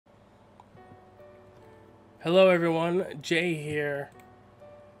Hello everyone, Jay here,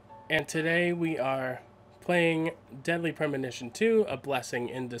 and today we are playing Deadly Premonition 2, A Blessing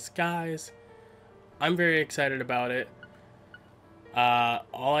in Disguise. I'm very excited about it.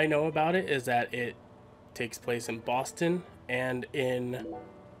 All I know about it is that it takes place in Boston and in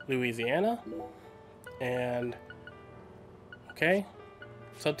Louisiana, and okay,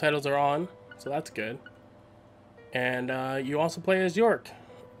 subtitles are on, so that's good. And you also play as York.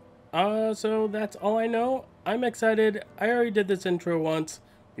 So that's all I know. I'm excited. I already did this intro once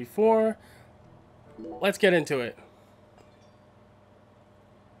before. Let's get into it.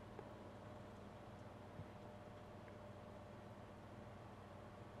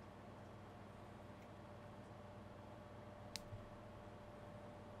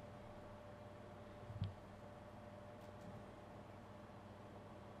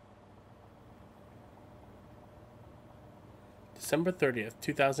 December 30th,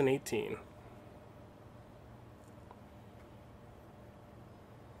 2018.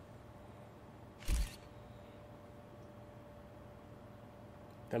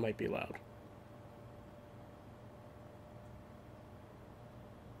 That might be loud.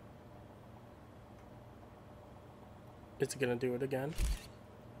 Is it gonna do it again?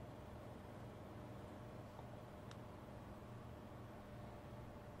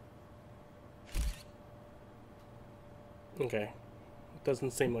 Okay. It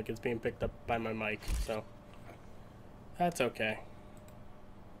doesn't seem like it's being picked up by my mic, so that's okay.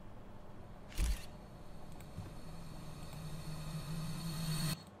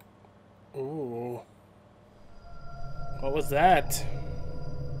 Ooh. What was that?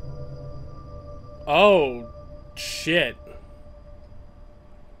 Oh, shit.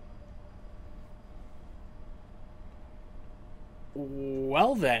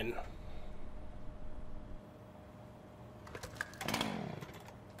 Well then.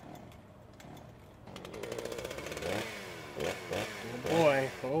 Oh boy,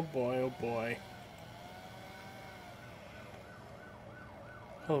 oh boy, oh boy.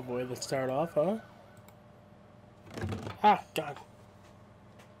 Oh boy, let's start off, huh? Ah, God.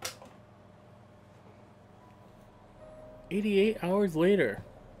 88 hours later.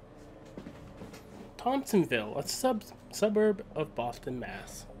 Thompsonville, a suburb of Boston,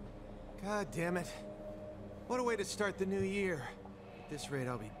 Mass. God damn it. What a way to start the new year. At this rate,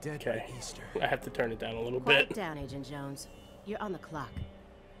 I'll be dead by Easter. I have to turn it down a little Quiet bit. down, Agent Jones. You're on the clock.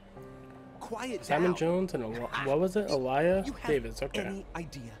 Quiet Simon down. Jones and what was it? Elia You have Davis. Okay. any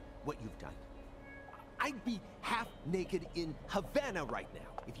idea what you've done? I'd be half naked in Havana right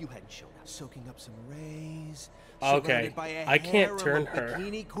now if you hadn't shown up. Soaking up some rays. Okay. I can't turn her.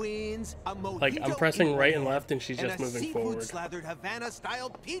 Bikini queens, a Like I'm pressing right and left, and she's just moving forward. And a seafood-slathered Havana-style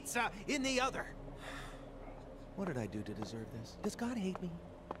pizza in the other. What did I do to deserve this? Does God hate me?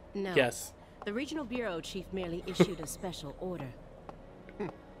 No. Yes. The regional bureau chief merely issued a special order.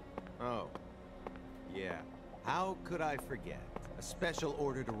 Oh. Yeah. How could I forget? A special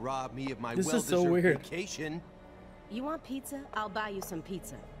order to rob me of my well-deserved vacation. You want pizza? I'll buy you some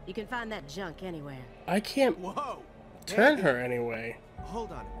pizza. You can find that junk anywhere. I can't turn her anyway.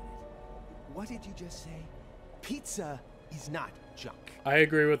 Hold on a minute. What did you just say? Pizza is not junk. I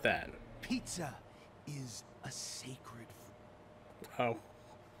agree with that. Pizza is a sacred food. Oh.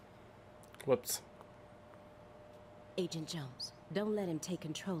 Whoops. Agent Jones, don't let him take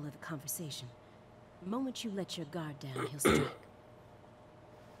control of the conversation. The moment you let your guard down, he'll strike.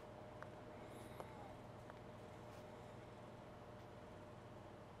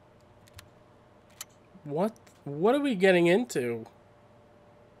 What are we getting into?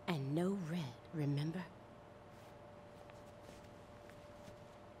 And no red, remember?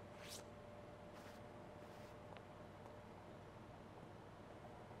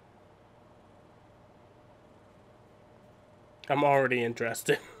 I'm already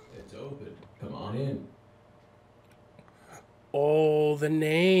interested. It's open. Come on in. Oh, the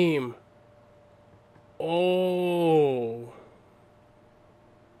name. Oh.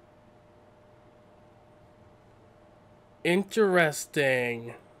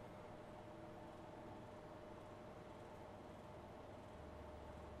 Interesting.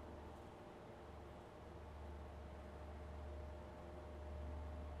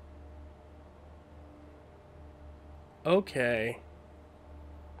 Okay.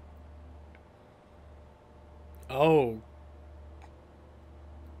 Oh.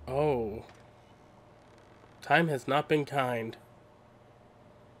 Oh. Time has not been kind.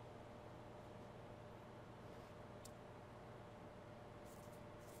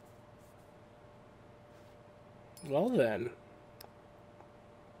 Well then.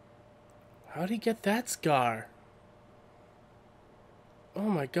 How'd he get that scar? Oh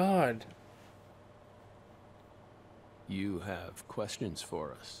my god. You have questions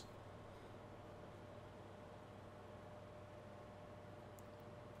for us?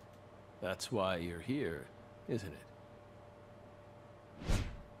 That's why you're here, isn't it?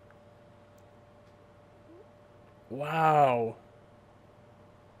 Wow.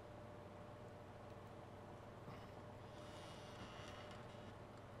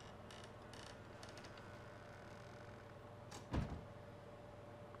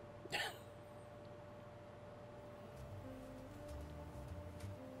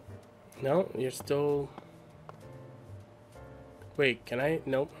 No, you're still... Wait, can I?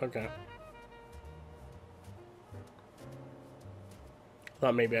 Nope, okay.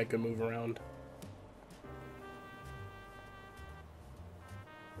 Thought maybe I could move around.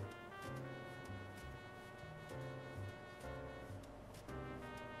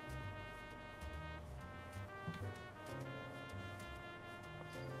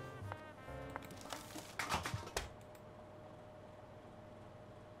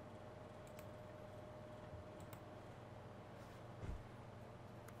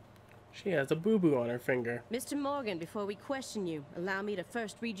 She has a boo-boo on her finger. Mr. Morgan, before we question you, allow me to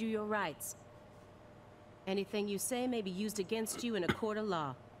first read you your rights. Anything you say may be used against you in a court of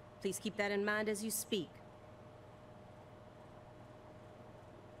law. Please keep that in mind as you speak.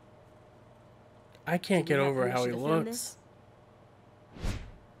 I can't get over how he looks.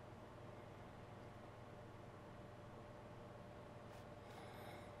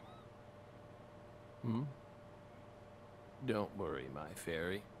 Don't worry, my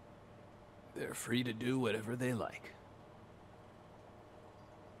fairy. They're free to do whatever they like.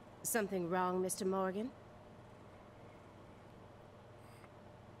 Something wrong, Mr. Morgan?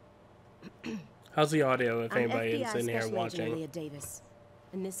 How's the audio if I'm anybody FBI is in here Special watching? Agent Leah Davis,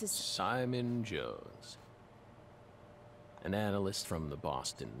 and this is Simon Jones, an analyst from the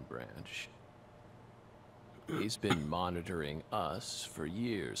Boston branch. He's been monitoring us for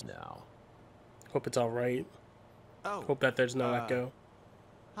years now. Hope it's all right. Oh. Hope that there's no echo.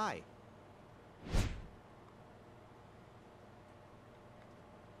 Hi.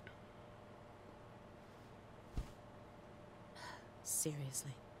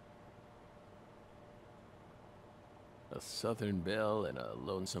 seriously. A Southern belle and a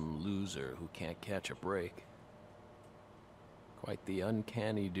lonesome loser who can't catch a break. Quite the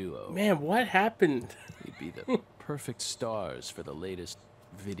uncanny duo. Man, what happened? He'd be the perfect stars for the latest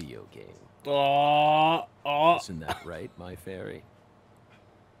video game. Isn't that right, my fairy?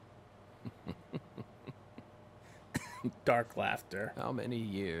 Dark laughter. How many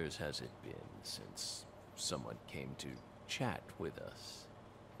years has it been since someone came to chat with us?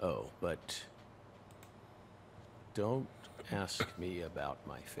 Oh, but don't ask me about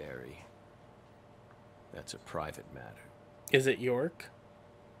my fairy. That's a private matter. Is it York?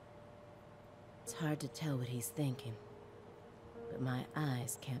 It's hard to tell what he's thinking, but my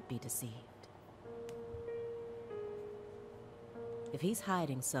eyes can't be deceived. If he's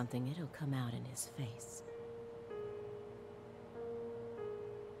hiding something, it'll come out in his face.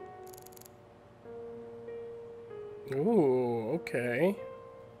 Ooh, okay.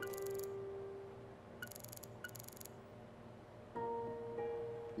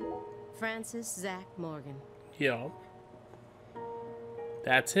 Francis Zach Morgan. Yeah.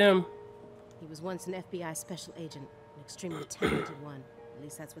 That's him. He was once an FBI special agent, an extremely talented one. At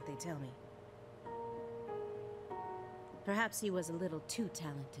least that's what they tell me. Perhaps he was a little too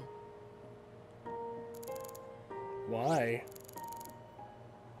talented. Why?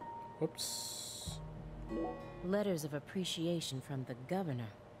 Whoops. Letters of appreciation from the governor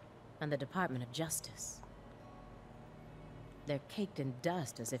and the Department of Justice. They're caked in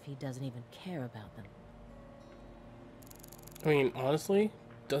dust as if he doesn't even care about them. I mean, honestly,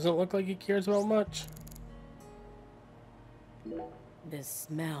 doesn't look like he cares about much. This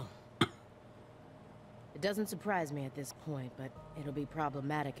smell. It doesn't surprise me at this point, but it'll be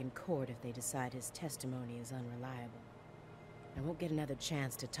problematic in court if they decide his testimony is unreliable. I won't get another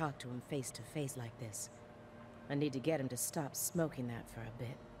chance to talk to him face to face like this. I need to get him to stop smoking that for a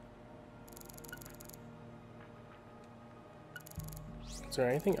bit. Is there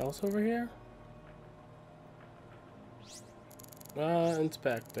anything else over here?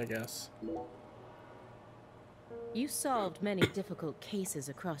 Inspect, I guess. You solved many difficult cases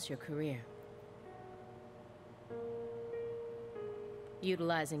across your career.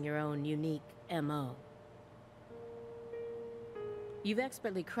 Utilizing your own unique MO. You've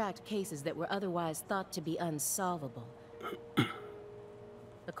expertly cracked cases that were otherwise thought to be unsolvable.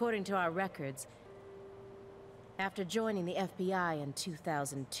 According to our records, after joining the FBI in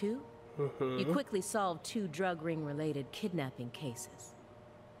 2002, you quickly solved 2 drug ring-related kidnapping cases.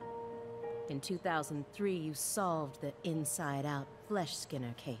 In 2003, you solved the inside-out flesh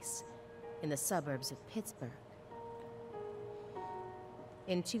skinner case in the suburbs of Pittsburgh.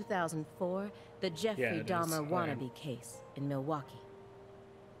 In 2004, the Jeffrey Dahmer wannabe case in Milwaukee.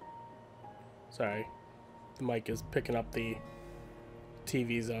 Sorry, the mic is picking up the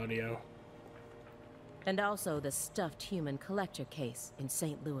TV's audio. And also the stuffed human collector case in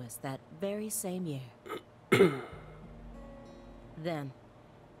St. Louis that very same year. Then,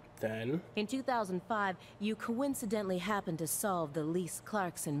 in 2005, you coincidentally happened to solve the Lise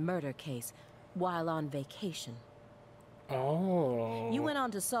Clarkson murder case while on vacation. Oh. You went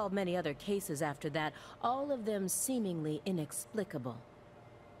on to solve many other cases after that, all of them seemingly inexplicable.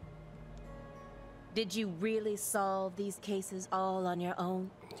 Did you really solve these cases all on your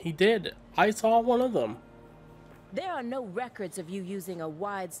own? He did. I saw one of them. There are no records of you using a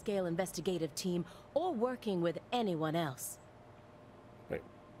wide-scale investigative team or working with anyone else. Wait,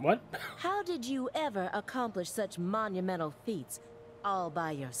 what? How did you ever accomplish such monumental feats all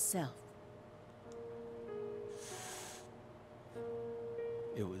by yourself?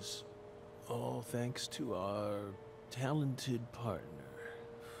 It was all thanks to our talented partner.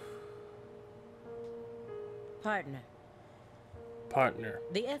 Partner.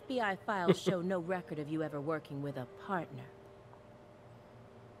 The FBI files show no record of you ever working with a partner.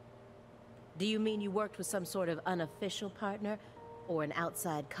 Do you mean you worked with some sort of unofficial partner or an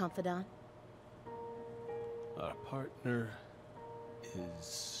outside confidant? Our partner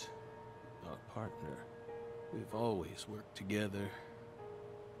is our partner. We've always worked together.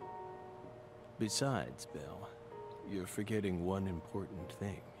 Besides, Belle, you're forgetting one important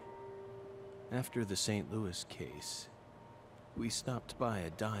thing. After the St. Louis case, we stopped by a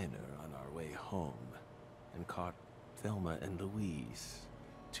diner on our way home and caught Thelma and Louise,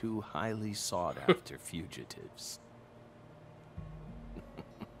 two highly sought-after fugitives.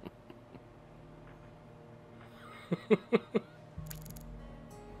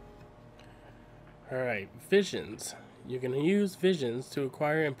 Alright, visions. You can use visions to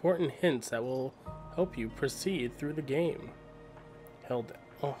acquire important hints that will help you proceed through the game. Held.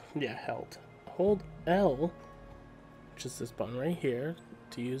 Hold L, which is this button right here,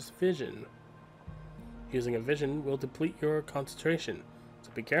 to use vision. Using a vision will deplete your concentration,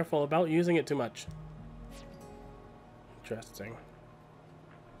 so be careful about using it too much. Interesting.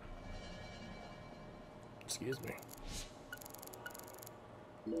 Excuse me.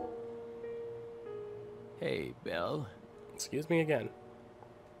 Hey, Belle. Excuse me again.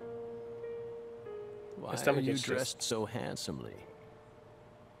 Why are you dressed so handsomely?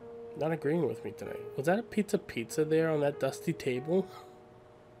 Not agreeing with me tonight. Was that a pizza there on that dusty table?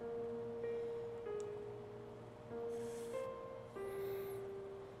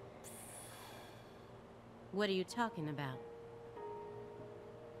 What are you talking about?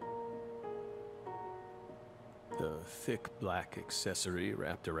 The thick black accessory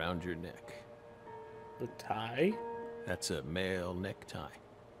wrapped around your neck. The tie? That's a male necktie.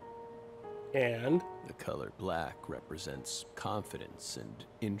 And? The color black represents confidence and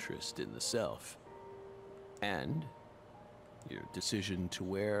interest in the self. And your decision to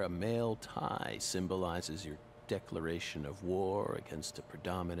wear a male tie symbolizes your declaration of war against a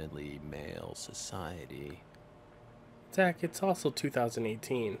predominantly male society. Zach, it's also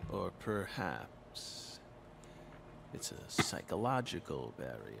 2018. Or perhaps it's a psychological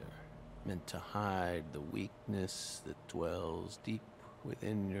barrier meant to hide the weakness that dwells deep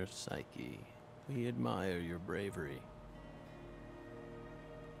within your psyche. We admire your bravery.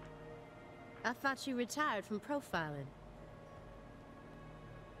 I thought you retired from profiling.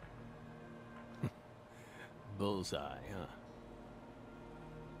 Bullseye, huh?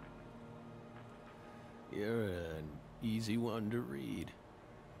 You're an easy one to read.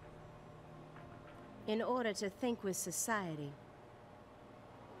 In order to think with society,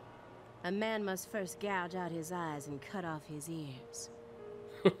 a man must first gouge out his eyes and cut off his ears.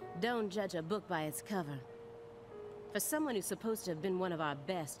 Don't judge a book by its cover. For someone who's supposed to have been one of our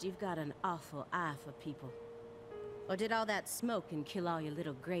best, you've got an awful eye for people. Or did all that smoke and kill all your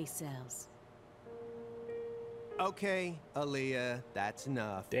little gray cells? Okay, Aaliyah, that's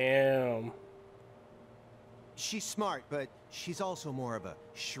enough. Damn. She's smart, but she's also more of a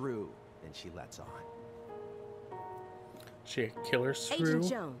shrew than she lets on. She a killer shrew? Agent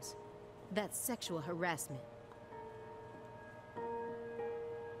Jones, that's sexual harassment.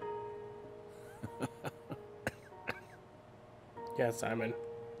 Yeah, Simon.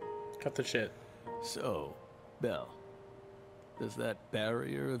 Cut the shit. So, Belle, does that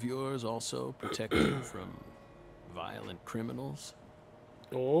barrier of yours also protect you from violent criminals?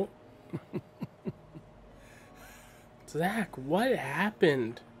 Oh. Zach, what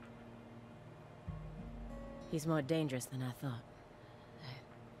happened? He's more dangerous than I thought.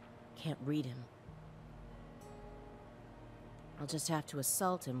 I can't read him. I'll just have to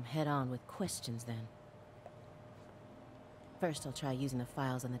assault him head-on with questions then. First, I'll try using the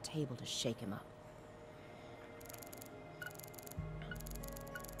files on the table to shake him up.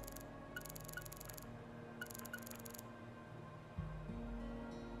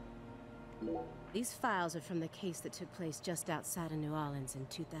 These files are from the case that took place just outside of New Orleans in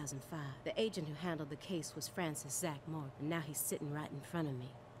 2005. The agent who handled the case was Francis Zach Moore, and now he's sitting right in front of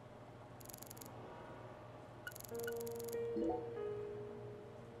me.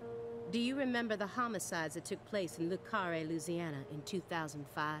 Do you remember the homicides that took place in Le Carré, Louisiana in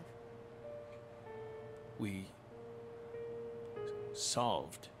 2005? We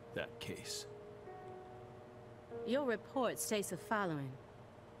solved that case. Your report states the following.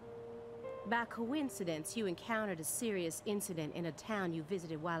 By coincidence, you encountered a serious incident in a town you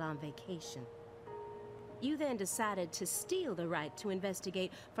visited while on vacation. You then decided to steal the right to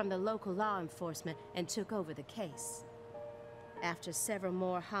investigate from the local law enforcement and took over the case. After several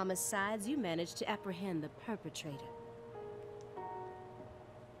more homicides, you managed to apprehend the perpetrator.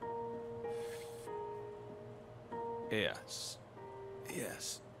 Yes.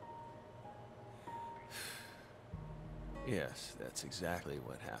 Yes. Yes, that's exactly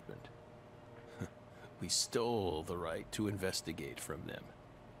what happened. We stole the right to investigate from them,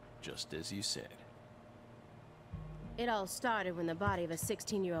 just as you said. It all started when the body of a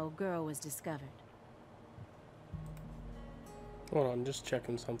 16-year-old girl was discovered. Hold on, just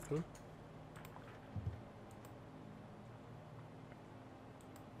checking something.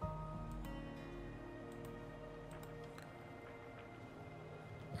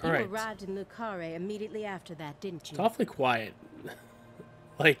 You arrived in Le Carré immediately after that, didn't you? It's awfully quiet,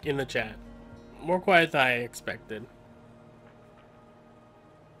 like in the chat. More quiet than I expected.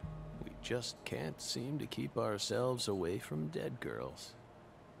 We just can't seem to keep ourselves away from dead girls.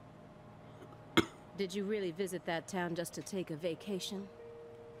 Did you really visit that town just to take a vacation?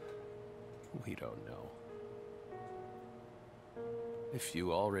 We don't know. If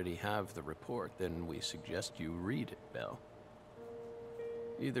you already have the report, then we suggest you read it, Belle.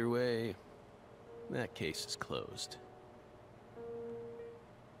 Either way, that case is closed.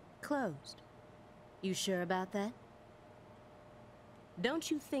 Closed? You sure about that?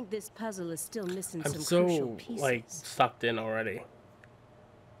 Don't you think this puzzle is still missing some crucial pieces? I'm so, like, sucked in already.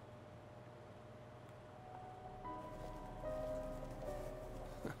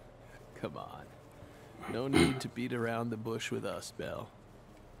 Come on. No need to beat around the bush with us, Belle.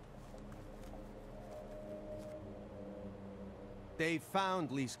 They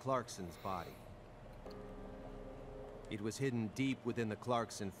found Lise Clarkson's body. It was hidden deep within the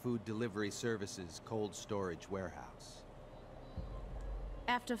Clarkson Food Delivery Services cold storage warehouse.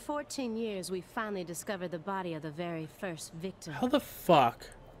 After 14 years, we finally discovered the body of the very first victim. How the fuck?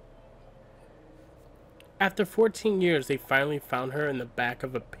 After 14 years, they finally found her in the back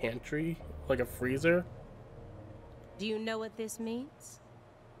of a pantry, like a freezer? Do you know what this means?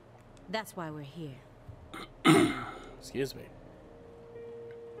 That's why we're here. Excuse me.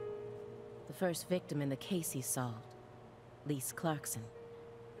 The first victim in the case he solved, Lise Clarkson.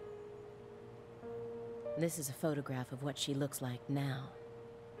 This is a photograph of what she looks like now.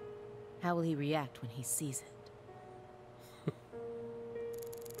 How will he react when he sees it?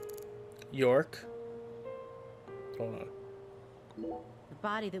 York? Hold on. The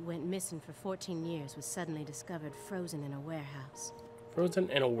body that went missing for 14 years was suddenly discovered frozen in a warehouse. Frozen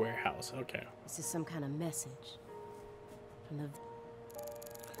in a warehouse, okay. This is some kind of message from the...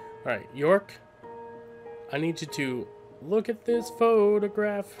 Alright, York, I need you to look at this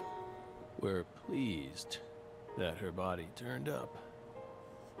photograph. We're pleased that her body turned up.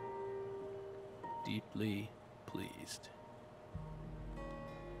 Deeply pleased.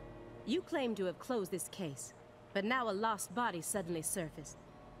 You claim to have closed this case, but now a lost body suddenly surfaced.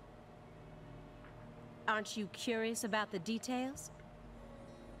 Aren't you curious about the details?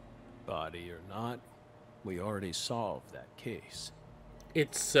 Body or not, we already solved that case.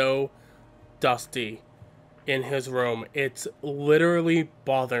 It's so dusty in his room. It's literally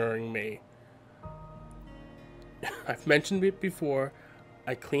bothering me. I've mentioned it before.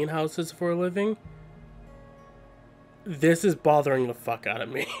 I clean houses for a living. This is bothering the fuck out of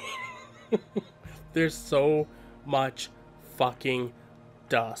me. There's so much fucking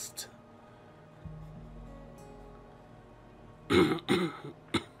dust.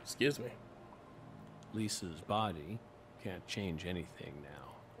 Excuse me. Lisa's body can't change anything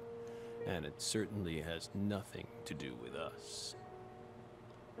now, and it certainly has nothing to do with us.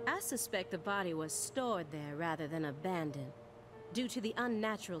 I suspect the body was stored there rather than abandoned, due to the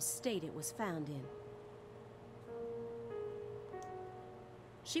unnatural state it was found in.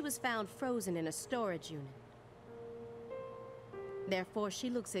 She was found frozen in a storage unit. Therefore, she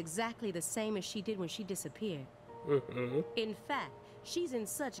looks exactly the same as she did when she disappeared. In fact, she's in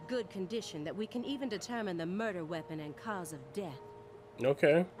such good condition that we can even determine the murder weapon and cause of death.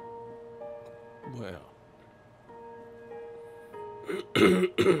 Okay. Well.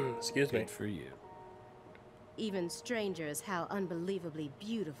 Excuse me. Good for you. Even stranger is how unbelievably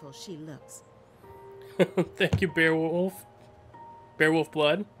beautiful she looks. Thank you, Beowulf. Beowulf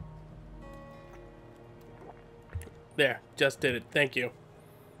blood. There, just did it. Thank you.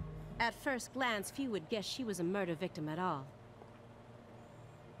 At first glance, few would guess she was a murder victim at all.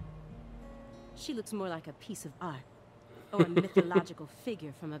 She looks more like a piece of art, or a mythological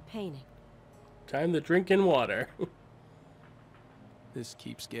figure from a painting. Time to drink in water. This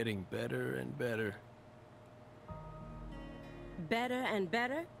keeps getting better and better. Better and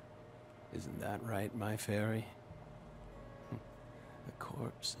better? Isn't that right, my fairy? A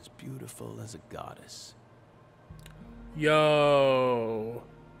corpse as beautiful as a goddess. Yo.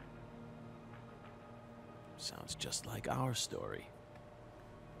 Sounds just like our story.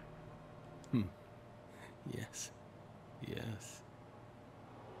 Yes. Yes.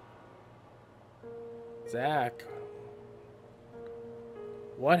 Zach.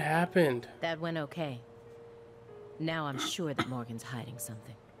 What happened? That went okay. Now I'm sure that Morgan's hiding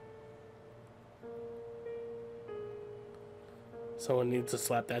something. Someone needs to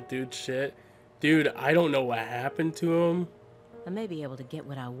slap that dude's shit. Dude, I don't know what happened to him. I may be able to get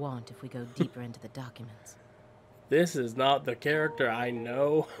what I want if we go deeper into the documents. This is not the character I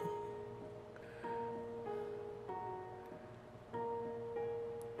know.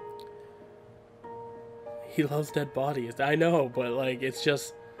 He loves dead bodies. I know, but like, it's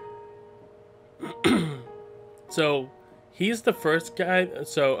just... So, he's the first guy.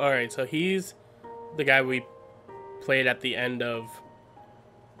 So, alright, so he's the guy we played at the end of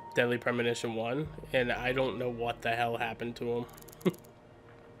Deadly Premonition 1. And I don't know what the hell happened to him.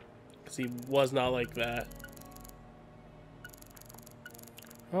 Because he was not like that.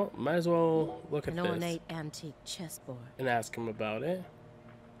 Well, might as well look at An this. ornate antique chessboard. And ask him about it.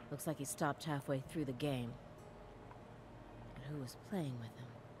 Looks like he stopped halfway through the game. But who was playing with him?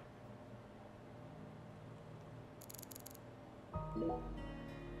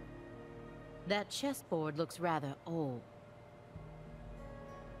 That chessboard looks rather old.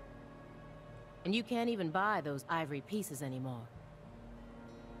 And you can't even buy those ivory pieces anymore.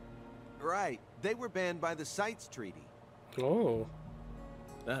 Right. They were banned by the CITES Treaty. Oh.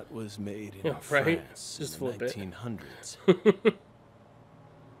 That was made in Yeah, right. France Just in the flip it. 1900s.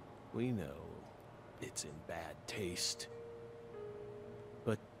 We know it's in bad taste.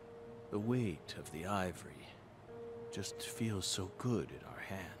 But the weight of the ivory just feels so good in our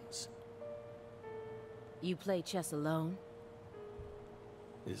hands. You play chess alone?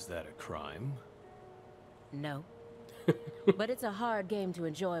 Is that a crime? No. But it's a hard game to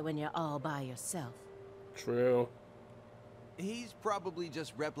enjoy when you're all by yourself. True. He's probably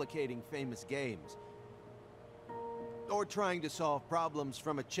just replicating famous games. Or trying to solve problems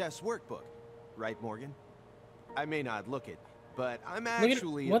from a chess workbook. Right, Morgan? I may not look it, but I'm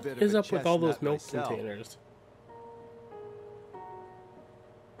actually what a bit is of a up with all those chess milk nut myself. containers?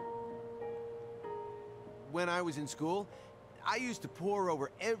 When I was in school, I used to pore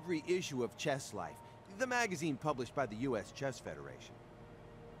over every issue of Chess Life, the magazine published by the U.S. Chess Federation.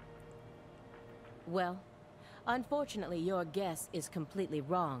 Well, unfortunately, your guess is completely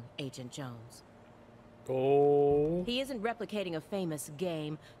wrong, Agent Jones. Oh. He isn't replicating a famous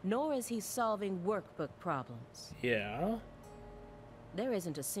game, nor is he solving workbook problems. Yeah. There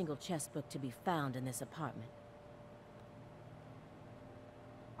isn't a single chess book to be found in this apartment.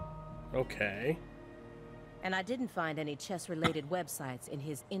 Okay. And I didn't find any chess-related websites in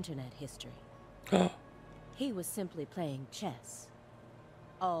his internet history. He was simply playing chess.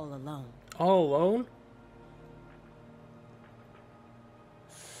 All alone. All alone?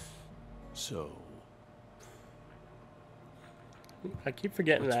 So, I keep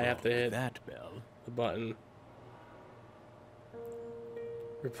forgetting what's that I have to wrong with hit that bell? the button.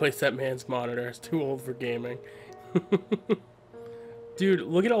 Replace that man's monitor. It's too old for gaming. Dude,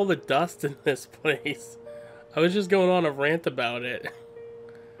 look at all the dust in this place. I was just going on a rant about it.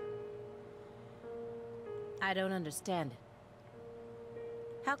 I don't understand it.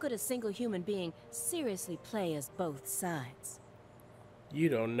 How could a single human being seriously play as both sides? You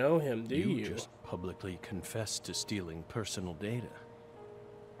don't know him, do you? You just publicly confessed to stealing personal data.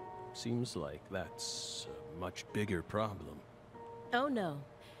 Seems like that's a much bigger problem. Oh no.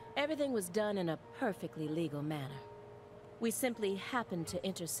 Everything was done in a perfectly legal manner. We simply happened to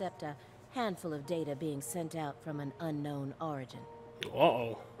intercept a handful of data being sent out from an unknown origin.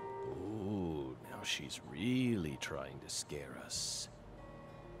 Uh-oh. Ooh, now she's really trying to scare us.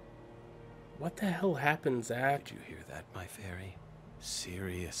 What the hell happened, Zach? Did you hear that, my fairy?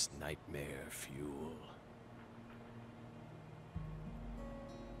 Serious nightmare fuel.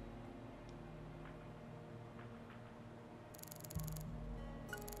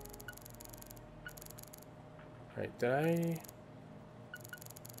 Right, did I...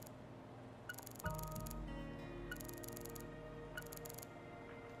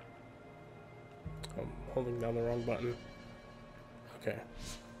 I'm holding down the wrong button. Okay.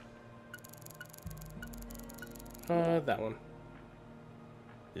 That one.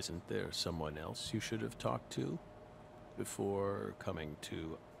 Isn't there someone else you should have talked to before coming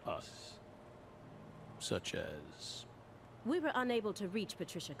to us? Such as... We were unable to reach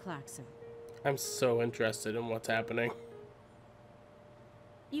Patricia Clarkson. I'm so interested in what's happening.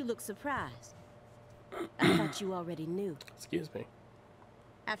 You look surprised. I thought you already knew. Excuse me.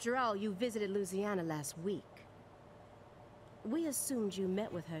 After all, you visited Louisiana last week. We assumed you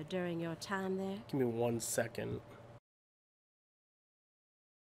met with her during your time there. Give me 1 second.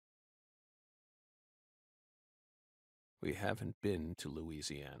 We haven't been to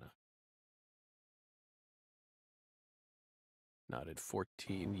Louisiana. Not in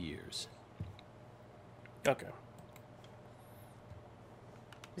 14 years. Okay.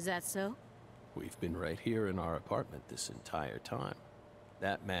 Is that so? We've been right here in our apartment this entire time.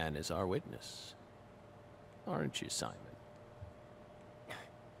 That man is our witness. Aren't you, Simon?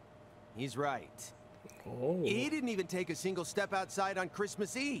 He's right. Oh. He didn't even take a single step outside on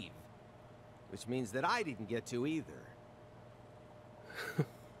Christmas Eve. Which means that I didn't get to either.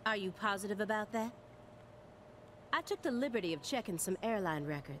 Are you positive about that? I took the liberty of checking some airline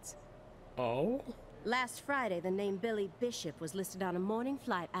records. Oh? Last Friday, the name Billy Bishop was listed on a morning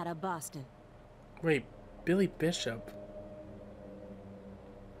flight out of Boston. Wait, Billy Bishop?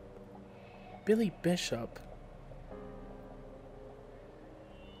 Billy Bishop?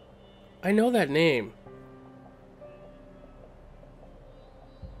 I know that name.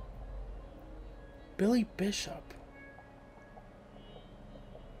 Billy Bishop.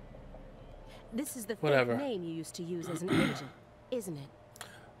 This is the fake Whatever. name you used to use as an agent, isn't it?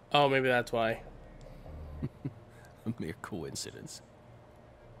 Oh, maybe that's why. A mere coincidence.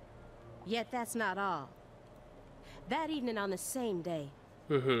 Yet that's not all. That evening on the same day,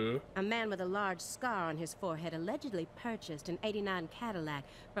 a man with a large scar on his forehead allegedly purchased an '89 Cadillac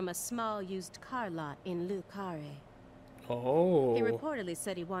from a small used car lot in Le Carré. Oh. He reportedly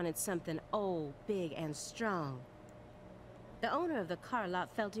said he wanted something old, big, and strong. The owner of the car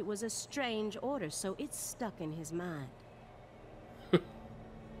lot felt it was a strange order, so it stuck in his mind.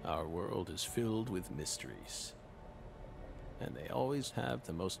 Our world is filled with mysteries. And they always have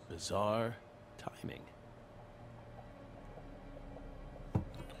the most bizarre timing.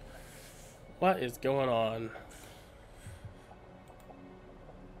 What is going on?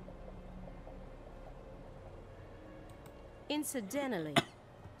 Incidentally,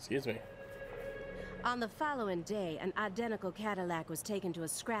 Excuse me. on the following day, an identical Cadillac was taken to a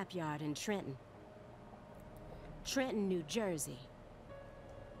scrapyard in Trenton. Trenton, New Jersey.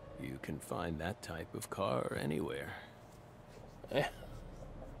 You can find that type of car anywhere. Eh.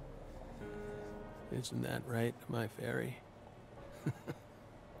 Isn't that right, my fairy?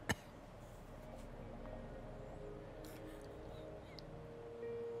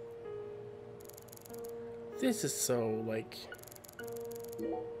 This is so, like...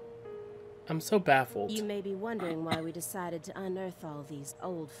 I'm so baffled. You may be wondering why we decided to unearth all these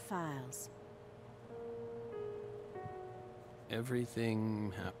old files.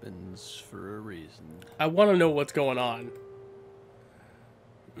 Everything happens for a reason. I want to know what's going on.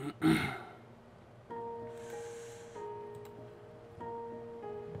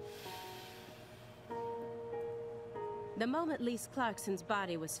 The moment Lise Clarkson's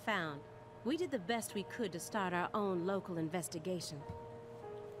body was found, we did the best we could to start our own local investigation.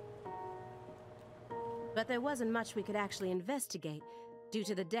 But there wasn't much we could actually investigate due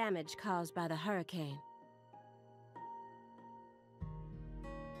to the damage caused by the hurricane.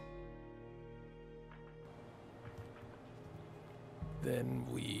 Then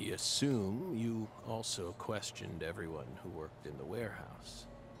we assume you also questioned everyone who worked in the warehouse.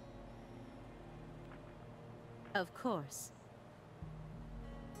 Of course.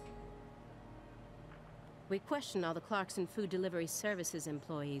 We questioned all the Clarkson Food Delivery Services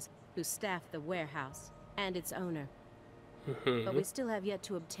employees who staffed the warehouse and its owner. But we still have yet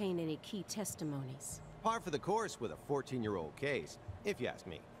to obtain any key testimonies. Par for the course with a 14-year-old case, if you ask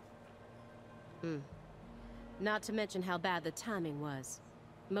me. Not to mention how bad the timing was.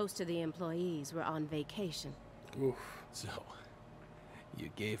 Most of the employees were on vacation. Oof. So, You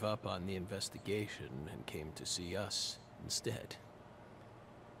gave up on the investigation and came to see us instead.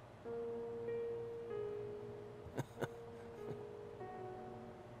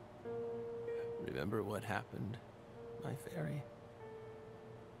 Remember what happened, my fairy?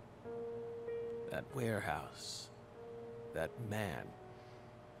 That warehouse. That man.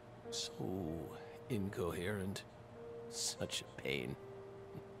 So incoherent. Such a pain.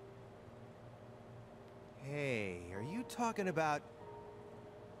 Hey, are you talking about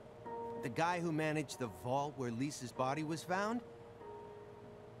the guy who managed the vault where Lisa's body was found?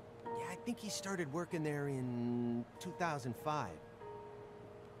 Yeah, I think he started working there in 2005.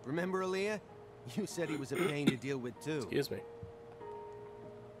 Remember, Aaliyah? You said he was a pain to deal with, too. Excuse me.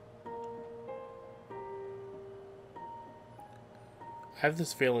 I have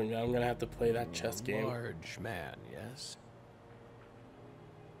this feeling that I'm gonna have to play that chess game. Large man, yes?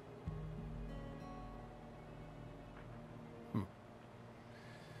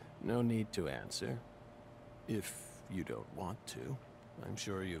 No need to answer. If you don't want to. I'm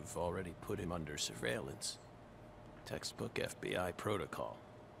sure you've already put him under surveillance. Textbook FBI protocol.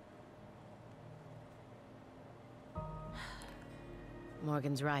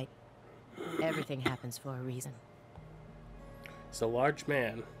 Morgan's right. Everything happens for a reason. It's a large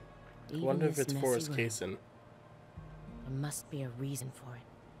man. I Even wonder if this it's messy Forrest room. Kaysen. There must be a reason for it.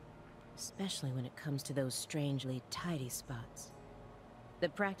 Especially when it comes to those strangely tidy spots. They're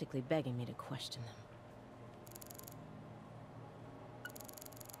practically begging me to question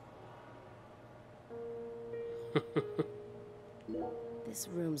them. This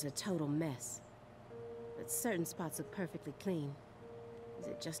room's a total mess. But certain spots look perfectly clean. Is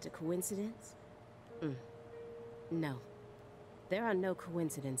it just a coincidence? No. There are no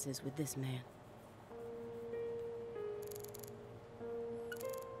coincidences with this man.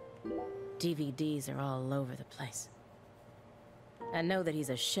 DVDs are all over the place. I know that he's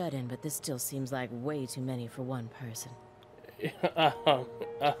a shut-in, but this still seems like way too many for one person.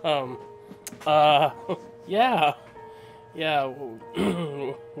 Yeah. Yeah,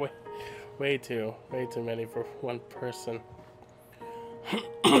 way too many for one person.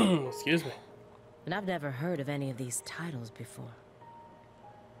 Excuse me. And I've never heard of any of these titles before.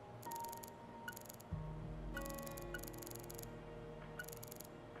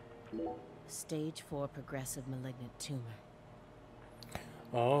 Stage 4 progressive malignant tumor.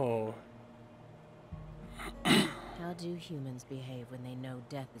 Oh. How do humans behave when they know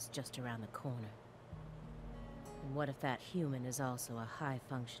death is just around the corner? And what if that human is also a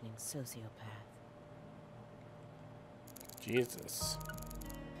high-functioning sociopath? Jesus.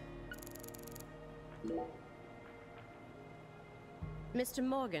 Mr.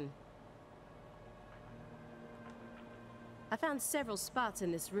 Morgan. I found several spots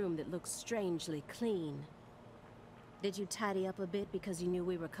in this room that look strangely clean. Did you tidy up a bit because you knew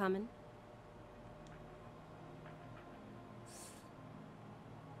we were coming?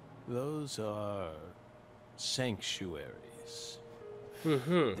 Those are sanctuaries.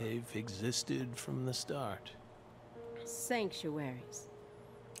 They've existed from the start. Sanctuaries.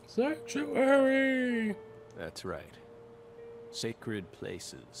 Sanctuary! That's right. Sacred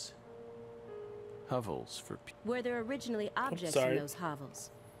places. Hovels for Were there originally objects sorry. in those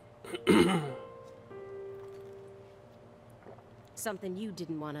hovels? Something you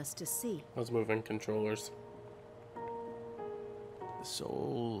didn't want us to see. I was moving controllers. The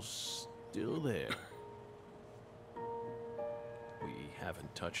soul's still there. We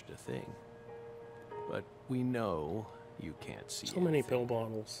haven't touched a thing. But we know you can't see So many anything. pill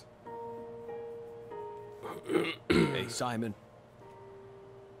bottles. Hey, Simon.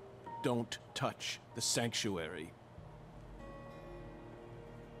 Don't touch the sanctuary.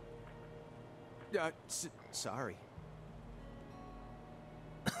 Sorry.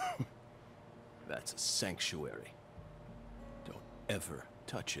 That's a sanctuary. Don't ever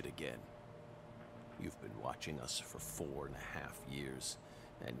touch it again. You've been watching us for 4.5 years,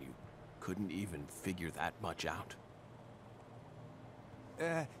 and you couldn't even figure that much out?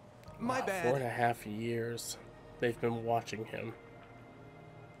 My Wow, bad. 4.5 years. They've been watching him.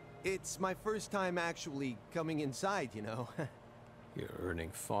 It's my first time actually coming inside, you know. You're earning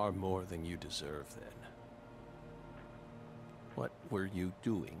far more than you deserve, then. What were you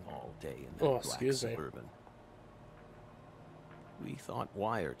doing all day in that black excuse me. Suburban? We thought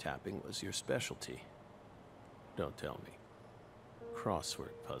wiretapping was your specialty. Don't tell me.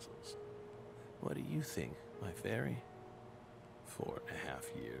 Crossword puzzles. What do you think, my fairy?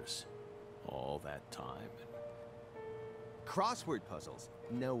 4.5 years. All that time. Crossword puzzles?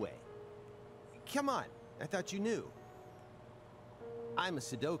 No way. Come on, I thought you knew. I'm a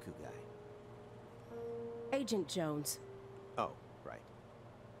Sudoku guy. Agent Jones, Oh, right.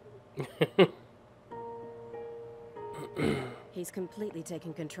 He's completely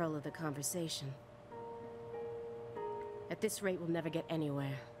taken control of the conversation. At this rate, we'll never get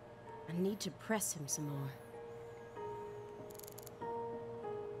anywhere. I need to press him some more.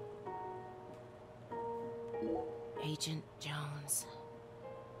 Agent Jones.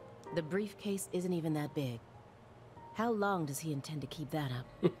 The briefcase isn't even that big. How long does he intend to keep that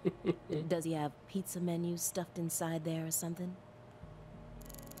up? Does he have pizza menus stuffed inside there or something?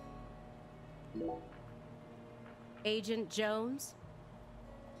 Agent Jones?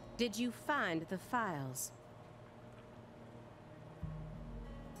 Did you find the files?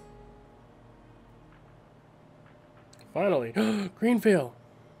 Finally. Greenfield.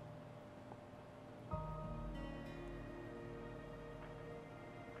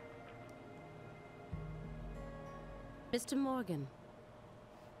 Mr. Morgan,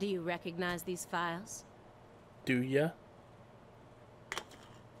 do you recognize these files? Do ya?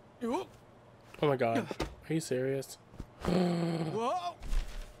 Oh my god. Are you serious? Whoa!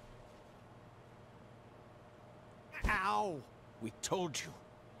 Ow! We told you.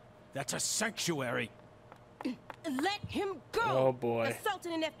 That's a sanctuary. Let him go! Oh boy.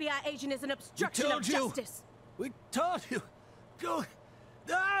 Assaulting an FBI agent is an obstruction of told you. justice. We told you. Go.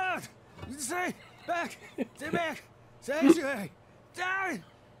 Ah! Stay back. Stay back. Sanctuary. Down.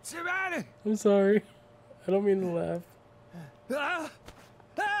 Savannah. I'm sorry. I don't mean to laugh. Ah!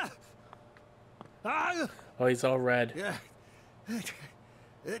 Ah! Ah! Oh, he's all red. Yeah.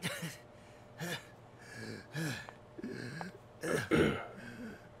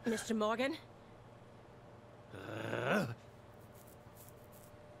 Mr. Morgan? I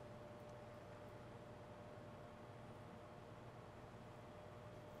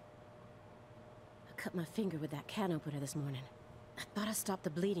cut my finger with that can opener this morning. I thought I stopped the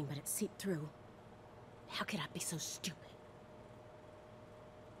bleeding, but it seeped through. How could I be so stupid?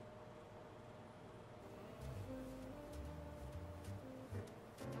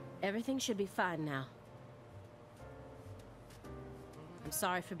 Everything should be fine now. I'm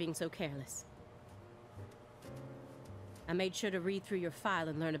sorry for being so careless. I made sure to read through your file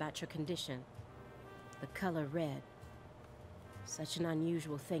and learn about your condition. The color red. Such an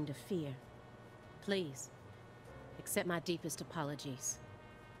unusual thing to fear. Please, accept my deepest apologies.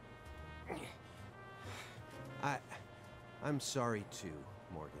 I'm sorry too,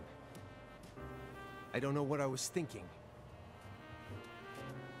 Morgan. I don't know what I was thinking.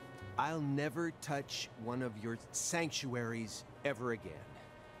 I'll never touch one of your sanctuaries ever again.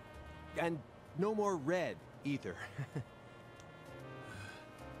 And no more red, either.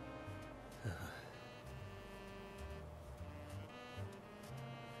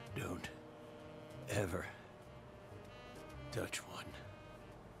 Don't ever touch one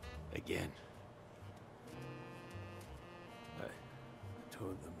again. I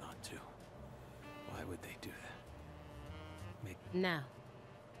told them not to. Why would they do that? Now,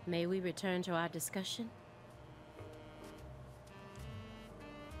 may we return to our discussion?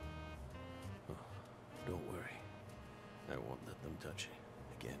 Oh, don't worry. I won't let them touch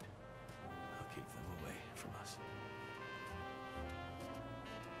it again. I'll keep them away from us.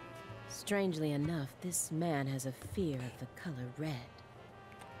 Strangely enough, this man has a fear of the color red.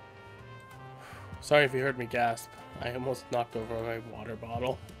 Sorry if you heard me gasp. I almost knocked over my water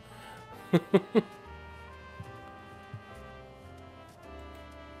bottle.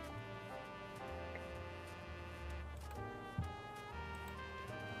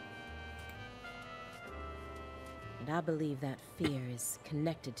 And I believe that fear is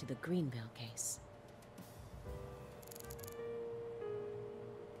connected to the Greenville case.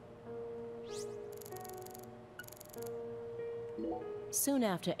 Soon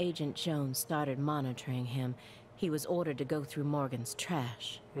after Agent Jones started monitoring him, he was ordered to go through Morgan's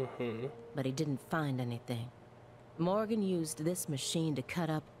trash. But he didn't find anything. Morgan used this machine to cut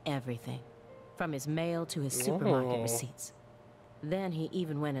up everything, from his mail to his supermarket receipts. Then he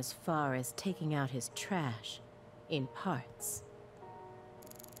even went as far as taking out his trash in parts.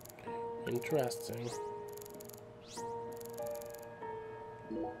 Interesting.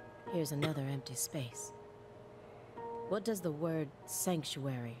 Here's another empty space. What does the word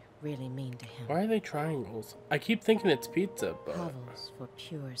sanctuary really mean to him? Why are they triangles? I keep thinking it's pizza, but... Hovels for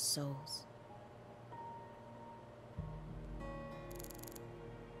pure souls.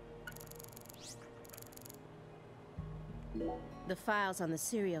 The files on the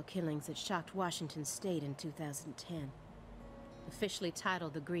serial killings that shocked Washington State in 2010. Officially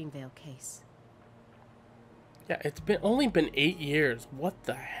titled the Greenville case. Yeah, it's only been 8 years. What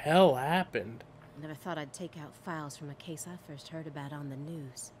the hell happened? Never thought I'd take out files from a case I first heard about on the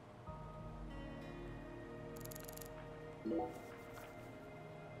news.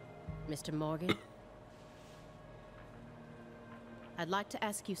 Mr. Morgan? I'd like to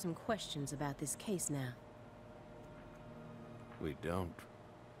ask you some questions about this case now. We don't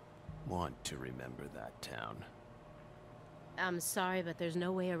want to remember that town. I'm sorry, but there's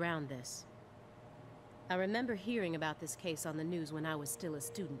no way around this. I remember hearing about this case on the news when I was still a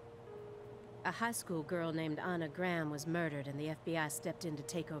student. A high school girl named Anna Graham was murdered, and the FBI stepped in to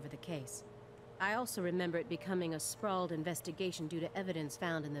take over the case. I also remember it becoming a sprawled investigation due to evidence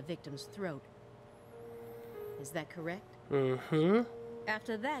found in the victim's throat. Is that correct? Mm-hmm.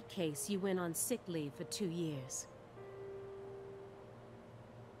 After that case, you went on sick leave for 2 years.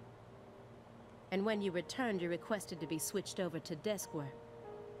 And when you returned, you requested to be switched over to desk work.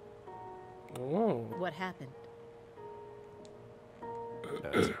 Oh. What happened?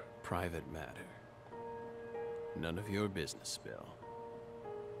 That's a private matter. None of your business, Bill.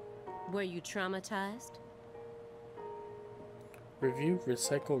 Were you traumatized? Review,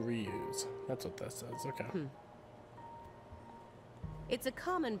 recycle, reuse. That's what that says. Okay. It's a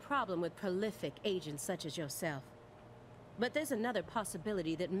common problem with prolific agents such as yourself. But there's another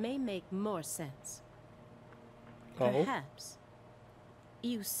possibility that may make more sense. Oh. Perhaps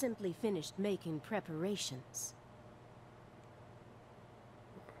you simply finished making preparations.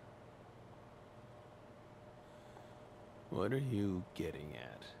 What are you getting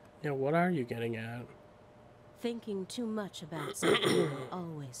at? Yeah, what are you getting at? Thinking too much about something will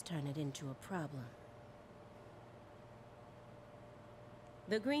always turn it into a problem.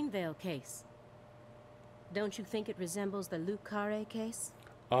 The Greenvale case. Don't you think it resembles the Le Carré case?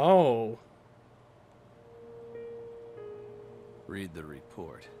 Oh. Read the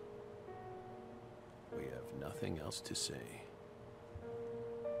report. We have nothing else to say.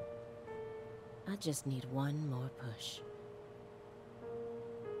 I just need one more push.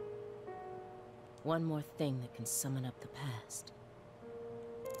 One more thing that can summon up the past.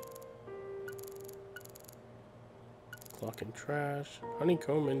 Clock and trash.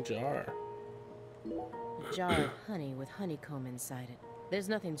 Honeycomb and jar. A jar of honey with honeycomb inside it. There's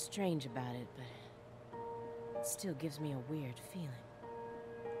nothing strange about it, but it still gives me a weird feeling.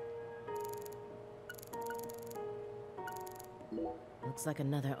 Looks like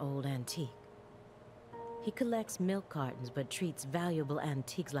another old antique. He collects milk cartons but treats valuable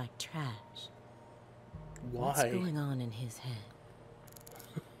antiques like trash. Why? What's going on in his head?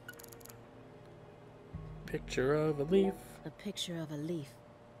 Picture of a leaf. A picture of a leaf.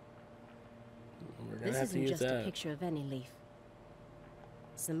 We're gonna This have to isn't use just a that. picture of any leaf.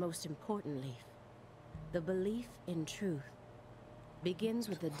 It's the most important leaf. The belief in truth begins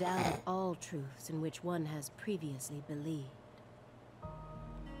with the doubt of all truths in which one has previously believed.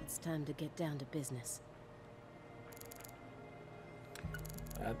 It's time to get down to business.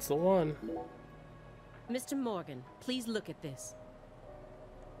 That's the one. Mr. Morgan, please look at this.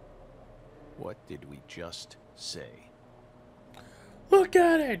 What did we just say? Look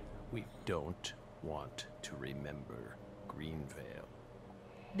at it! We don't want to remember Greenvale.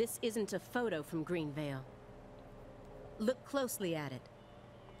 This isn't a photo from Greenvale. Look closely at it.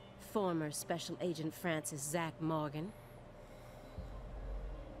 Former Special Agent Francis Zach Morgan.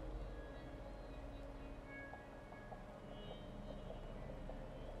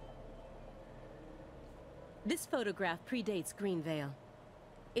 This photograph predates Greenvale.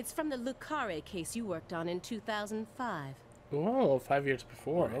 It's from the Le Carré case you worked on in 2005. Whoa, 5 years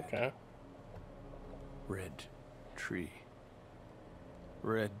before. Okay. Red tree.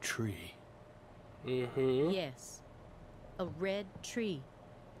 Red tree. Mm-hmm. Yes, a red tree.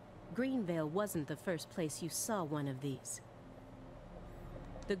 Greenvale wasn't the first place you saw one of these.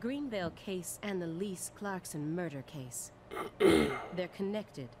 The Greenvale case and the Lise Clarkson murder case. They're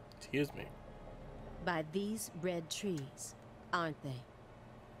connected Excuse me. by these red trees, aren't they?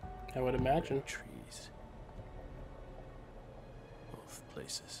 I would imagine. Trees. Both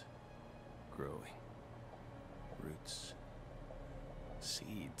places. Growing. Roots.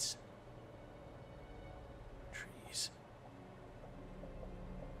 Seeds. Trees.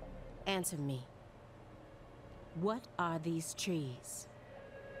 Answer me. What are these trees?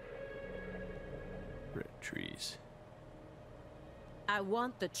 Red trees. I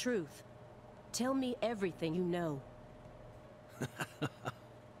want the truth. Tell me everything you know.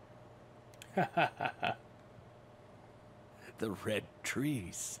 The red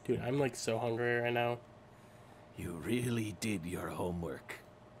trees. Dude, I'm like so hungry right now. You really did your homework.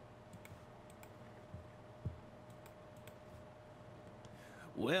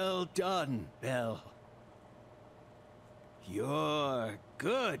 Well done, Belle. You're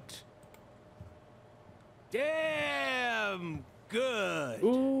good. Damn good.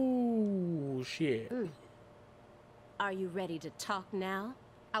 Ooh, shit. Are you ready to talk now?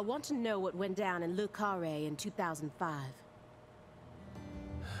 I want to know what went down in Le Carré in 2005.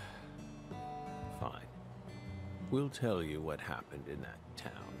 Fine. We'll tell you what happened in that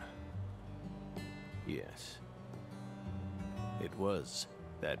town. Yes. It was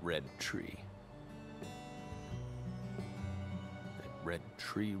that red tree. That red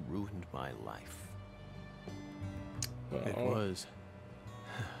tree ruined my life. It was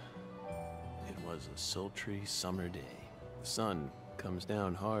a sultry summer day. The sun comes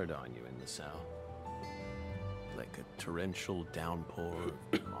down hard on you in the south, like a torrential downpour of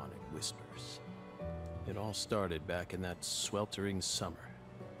demonic whispers. It all started back in that sweltering summer.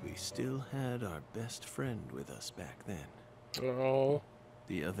 We still had our best friend with us back then. Oh.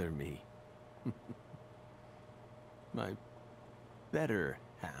 The other me. My better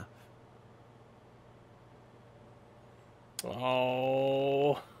half.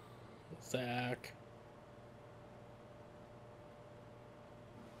 Oh, Zach.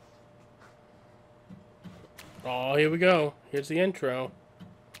 Oh, here we go. Here's the intro.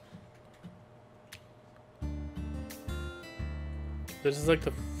 This is like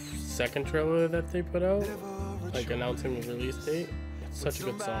the second trailer that they put out, like announcing the release date. It's such a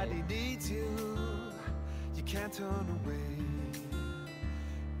good song. You can't turn away.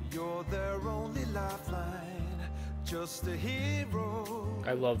 You're their only lifeline. Just a hero.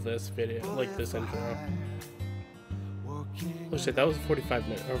 I love this video, like this intro. Oh shit, that was 45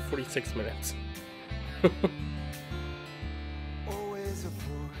 minutes or 46 minutes. Always a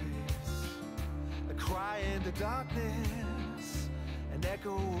voice, a cry in the darkness, an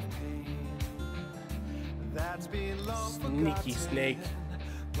echo of pain that's been long Sneaky forgotten, snake.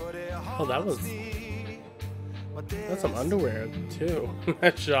 but it Oh, that was. haunts me. But That's some underwear too.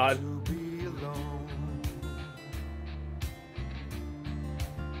 That shot. to be alone.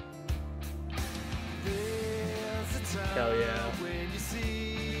 There's a time Hell yeah. when you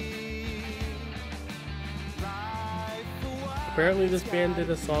see life for what Apparently this band did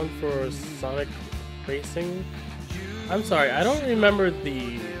a song for Sonic Racing. I'm sorry, I don't remember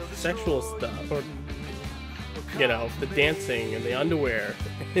the sexual stuff, or, you know, the dancing and the underwear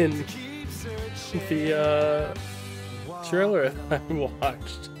in the trailer I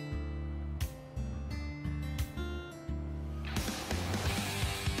watched.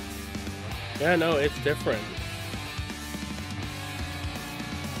 Yeah, no, it's different.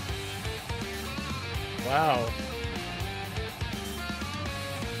 Wow.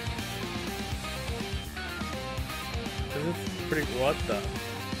 This is pretty, what the?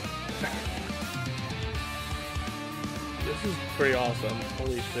 This is pretty awesome.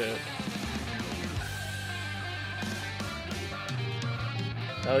 Holy shit.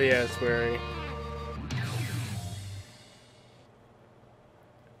 Oh yeah, swearing.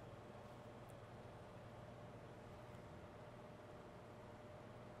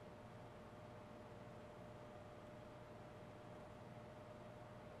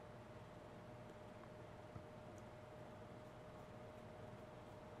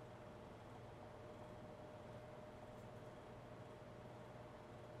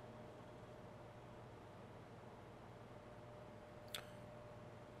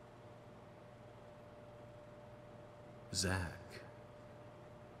 Zach.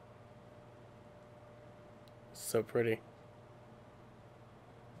 So pretty.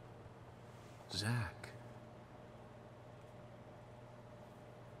 Zach.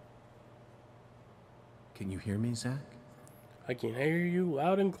 Can you hear me, Zach? I can hear you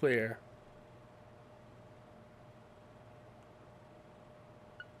loud and clear.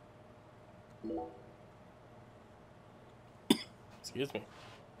 Excuse me.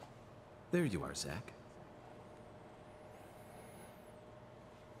 There you are, Zach.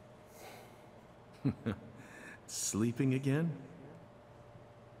 Sleeping again?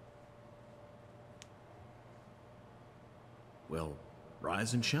 Well,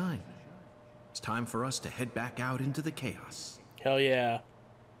 rise and shine. It's time for us to head back out into the chaos. Hell yeah.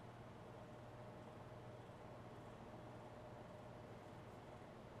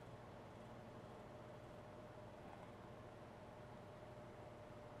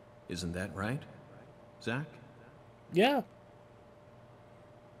 Isn't that right, Zach? Yeah.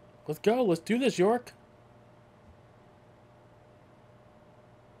 Let's go. Let's do this, York.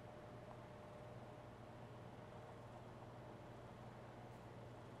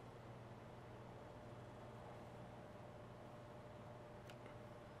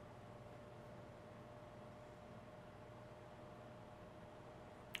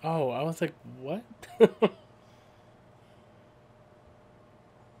 Oh, I was like, what?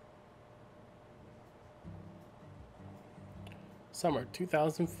 Summer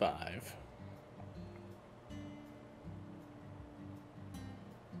 2005.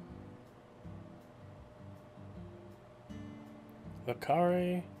 Le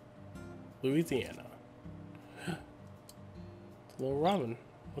Carre, Louisiana. It's a little Robin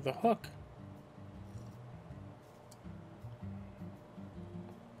with a hook.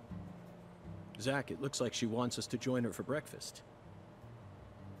 Zach, it looks like she wants us to join her for breakfast.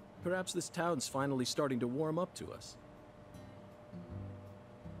 Perhaps this town's finally starting to warm up to us.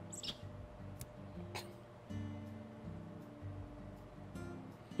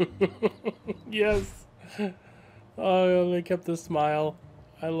 Yes. Oh, they kept the smile.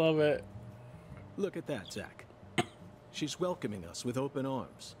 I love it. Look at that, Zach. She's welcoming us with open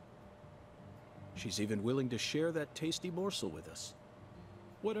arms. She's even willing to share that tasty morsel with us.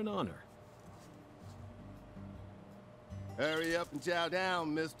 What an honor. Hurry up and chow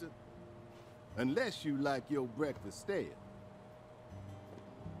down, mister. Unless you like your breakfast stale.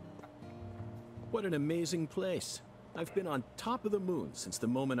 What an amazing place. I've been on top of the moon since the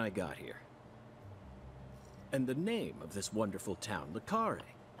moment I got here. And the name of this wonderful town, Le Carre,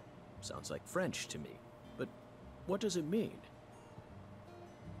 sounds like French to me. But what does it mean?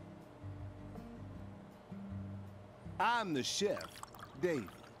 I'm the chef, David.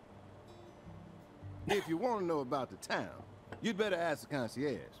 If you want to know about the town, you'd better ask the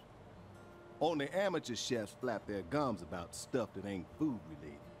concierge. Only amateur chefs flap their gums about stuff that ain't food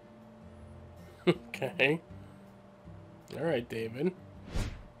related. Okay. All right, David.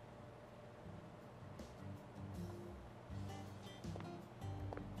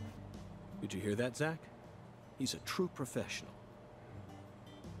 Did you hear that, Zach? He's a true professional.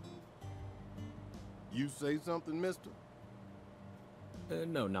 You say something, mister?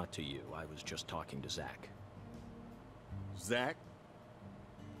 No, not to you. I was just talking to Zach. Zach?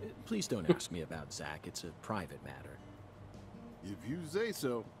 Please don't ask me about Zach. It's a private matter. If you say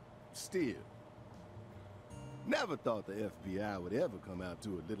so, still. Never thought the FBI would ever come out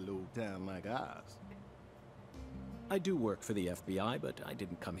to a little old town like ours. I do work for the FBI, but I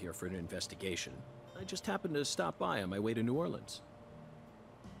didn't come here for an investigation. I just happened to stop by on my way to New Orleans.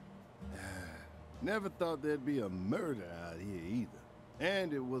 Never thought there'd be a murder out here either.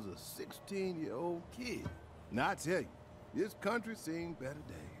 And it was a 16-year-old kid. Now I tell you, this country's seen better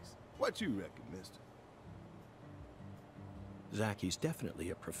days. What you reckon, mister? Zach, he's definitely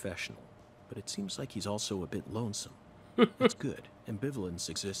a professional, but it seems like he's also a bit lonesome. That's good. Ambivalence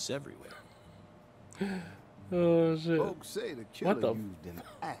exists everywhere. Oh, shit. Folks say the killer used an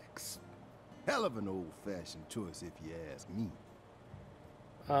axe. Hell of an old-fashioned choice if you ask me.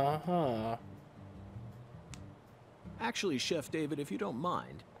 Uh-huh. Actually, Chef David, if you don't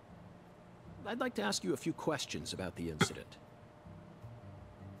mind, I'd like to ask you a few questions about the incident.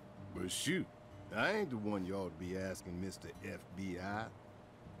 But shoot, I ain't the one you ought to be asking, Mr. FBI.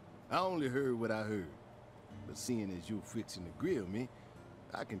 I only heard what I heard. But seeing as you're fixing to grill me,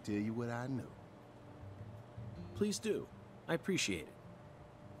 I can tell you what I know. Please do. I appreciate it.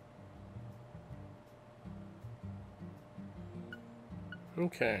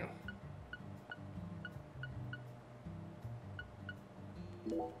 Okay.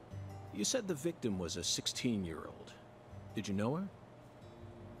 You said the victim was a 16-year-old. Did you know her?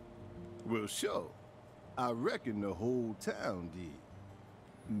 Well, sure. I reckon the whole town did.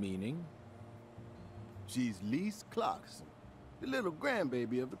 Meaning? She's Lise Clarkson, the little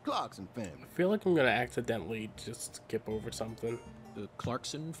grandbaby of the Clarkson family. I feel like I'm gonna accidentally just skip over something. The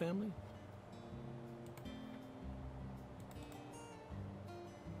Clarkson family?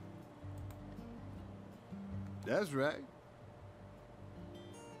 That's right.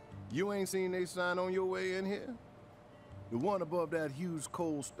 You ain't seen they sign on your way in here? The one above that huge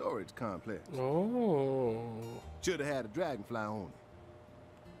cold storage complex. Oh. Should have had a dragonfly on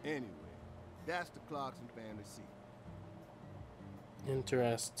it. Anyway, that's the Clarkson family seat.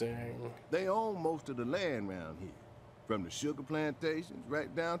 Interesting. They own most of the land around here, from the sugar plantations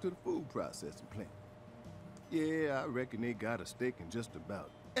right down to the food processing plant. Yeah, I reckon they got a stake in just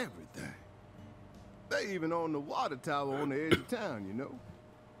about everything. They even own the water tower on the edge of town, you know.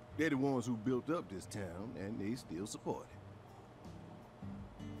 They're the ones who built up this town, and they still support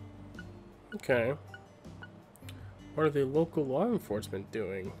it. Okay. What are the local law enforcement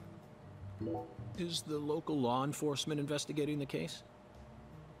doing? Is the local law enforcement investigating the case?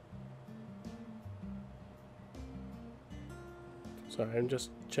 Sorry, I'm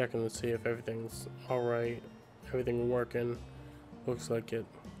just checking to see if everything's alright. Everything working. Looks like it.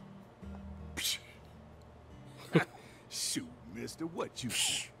 Shoot, mister, what you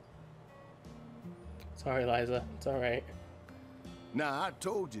think? Sorry, Liza. It's alright. Now, I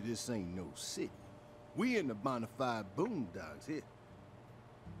told you this ain't no city. We in the bona fide boondocks here.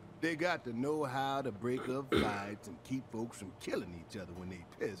 They got to know how to break up fights and keep folks from killing each other when they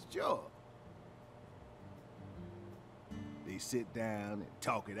piss you off. They sit down and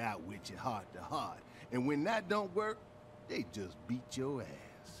talk it out with you heart to heart. And when that don't work, they just beat your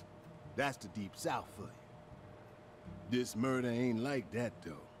ass. That's the Deep South for you. This murder ain't like that,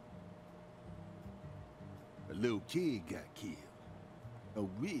 though. A little kid got killed. A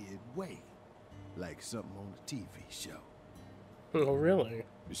weird way. Like something on a TV show. Oh, really?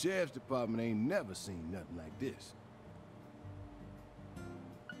 The sheriff's department ain't never seen nothing like this.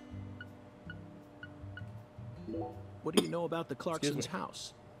 What do you know about the Clarksons' Excuse me.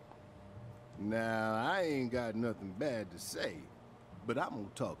 house? Now, I ain't got nothing bad to say, but I'm gonna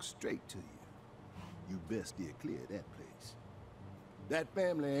talk straight to you. You best steer clear of that place. That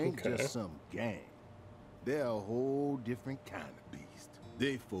family ain't Okay. just some gang. They're a whole different kind of beast.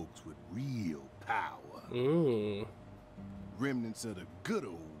 They folks with real power. Mmm. Remnants of the good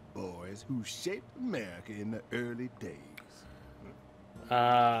old boys who shaped America in the early days.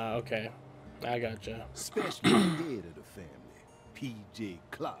 Ah, okay. I gotcha. Especially the head of the family, P.J.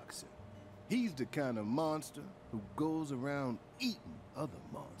 Clarkson. He's the kind of monster who goes around eating other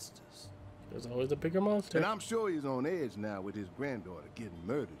monsters. There's always a bigger monster. And I'm sure he's on edge now with his granddaughter getting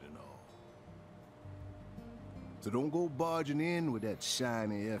murdered and all. So don't go barging in with that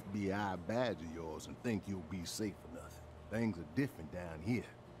shiny FBI badge of yours and think you'll be safe or nothing. Things are different down here.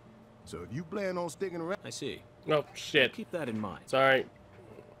 So if you plan on sticking around... I see. Oh, shit. Keep that in mind. Sorry.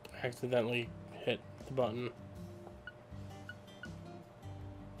 Accidentally hit the button.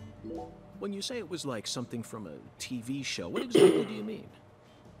 When you say it was like something from a TV show, what exactly do you mean?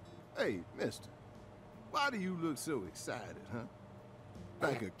 Hey, mister, why do you look so excited, huh?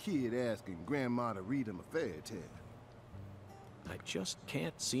 Like a kid asking grandma to read him a fairy tale. I just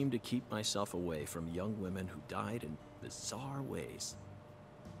can't seem to keep myself away from young women who died in bizarre ways.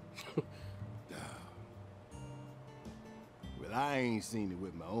 Well, I ain't seen it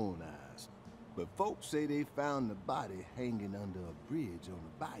with my own eyes, but folks say they found the body hanging under a bridge on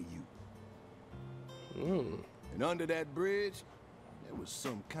the bayou. Mmm. And under that bridge, there was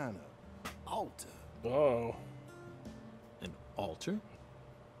some kind of altar, Oh. An altar?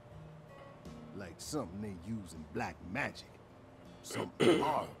 like something they use in black magic. Something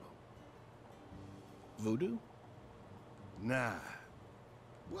horrible. Voodoo? Nah,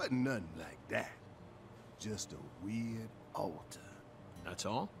 wasn't nothing like that. Just a weird altar. That's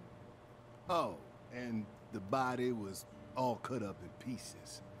all? Oh, and the body was all cut up in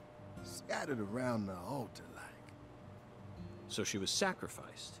pieces, scattered around the altar like. So she was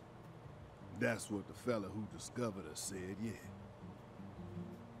sacrificed. That's what the fella who discovered her said, yeah.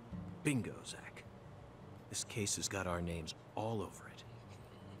 Bingo, Zach. This case has got our names all over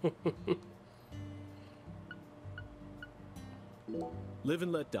it. Live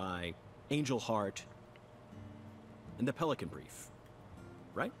and Let Die, Angel Heart, and the Pelican Brief.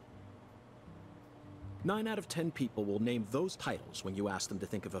 Right? 9 out of 10 people will name those titles when you ask them to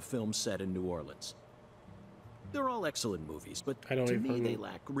think of a film set in New Orleans. They're all excellent movies, but I don't to me even they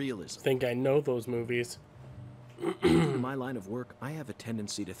lack realism. think I know those movies. In my line of work, I have a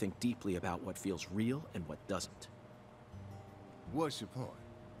tendency to think deeply about what feels real and what doesn't. What's your point?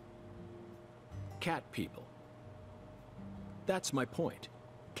 Cat people. That's my point.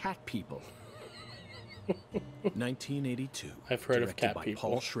 Cat people. 1982. I've heard of directed Cat by People.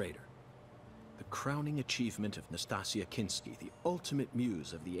 Paul Schrader. The crowning achievement of Nastasia Kinski, the ultimate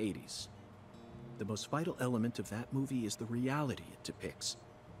muse of the 80s. The most vital element of that movie is the reality it depicts.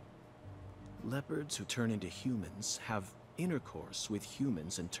 Leopards who turn into humans have intercourse with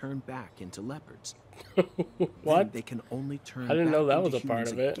humans and turn back into leopards. What? Then they can only turn I didn't know back that was into a part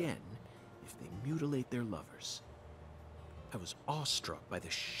humans of it. again if they mutilate their lovers. I was awestruck by the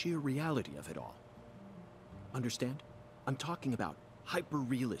sheer reality of it all. Understand? I'm talking about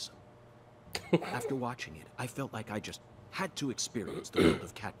hyper-realism. After watching it, I felt like I just had to experience the world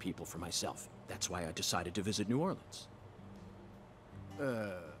of cat people for myself. That's why I decided to visit New Orleans.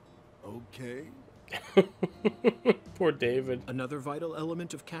 Okay. Poor David. Another vital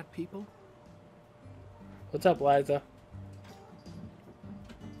element of cat people? What's up, Liza?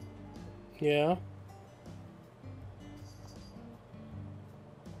 Yeah?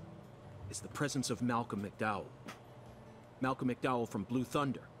 Is the presence of Malcolm McDowell. Malcolm McDowell from Blue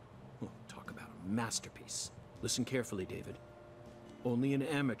Thunder. Oh, talk about a masterpiece. Listen carefully, David. Only an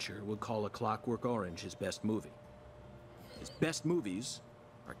amateur would call A Clockwork Orange his best movie. His best movies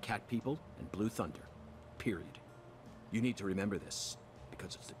are Cat People and Blue Thunder. Period. You need to remember this,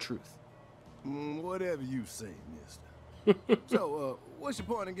 because it's the truth. Whatever you say, mister. So, what's your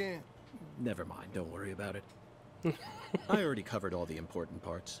point again? Never mind, don't worry about it. I already covered all the important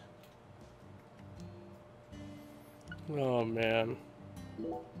parts. Oh, man.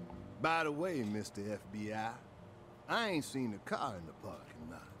 By the way, Mr. FBI, I ain't seen a car in the parking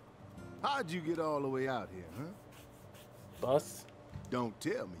lot. How'd you get all the way out here, huh? Bus? Don't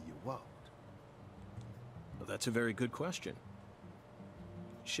tell me you walked. Well, that's a very good question.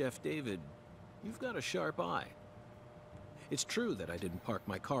 Chef David, you've got a sharp eye. It's true that I didn't park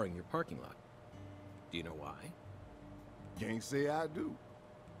my car in your parking lot. Do you know why? Can't say I do.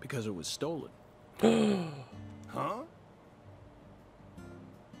 Because it was stolen. Huh?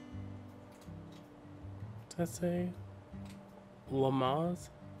 Does that say Lamaze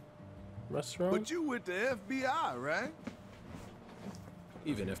restaurant? But you with the FBI, right?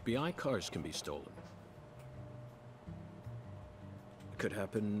 Even FBI cars can be stolen. It could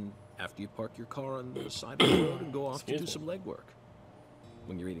happen after you park your car on the side of the road and go off to do some legwork.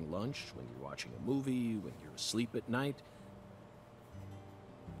 When you're eating lunch, when you're watching a movie, when you're asleep at night,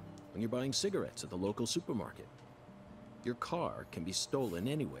 when you're buying cigarettes at the local supermarket. Your car can be stolen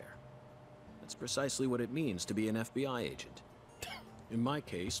anywhere. That's precisely what it means to be an FBI agent. In my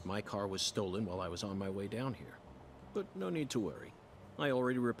case, my car was stolen while I was on my way down here. But no need to worry. I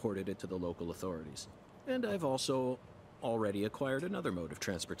already reported it to the local authorities. And I've also already acquired another mode of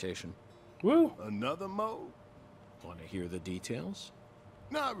transportation. Woo! Another mode? Want to hear the details?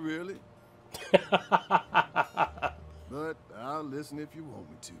 Not really. But I'll listen if you want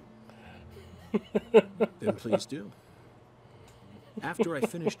me to. Then please do. After I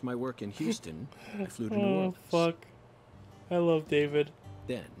finished my work in Houston, I flew to New Orleans. Fuck. I love David.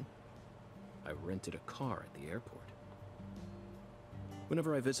 Then, I rented a car at the airport.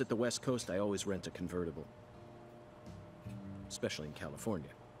 Whenever I visit the West Coast, I always rent a convertible. Especially in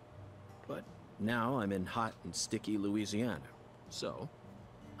California. But now I'm in hot and sticky Louisiana. So,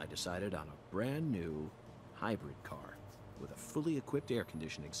 I decided on a brand new hybrid car with a fully equipped air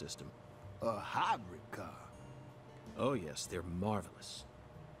conditioning system. A hybrid car? Oh yes, they're marvelous.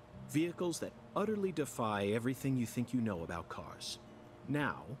 Vehicles that utterly defy everything you think you know about cars.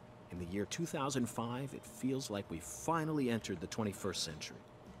 Now, in the year 2005, it feels like we've finally entered the 21st century.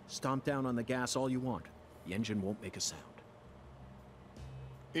 Stomp down on the gas all you want. The engine won't make a sound.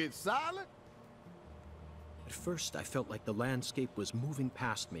 It's silent? At first, I felt like the landscape was moving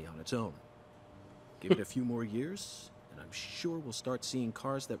past me on its own. Give it a few more years, and I'm sure we'll start seeing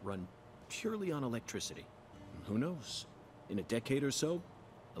cars that run purely on electricity. And who knows? In a decade or so,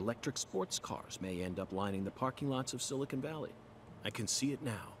 electric sports cars may end up lining the parking lots of Silicon Valley. I can see it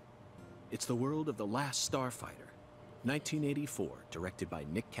now. It's the world of The Last Starfighter, 1984, directed by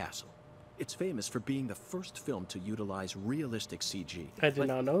Nick Castle. It's famous for being the first film to utilize realistic CG. I did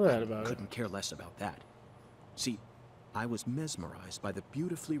not know that about it. Couldn't care less about that. See, I was mesmerized by the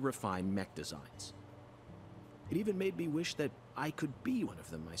beautifully refined mech designs. It even made me wish that I could be one of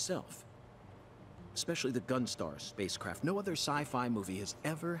them myself. Especially the Gunstar spacecraft. No other sci-fi movie has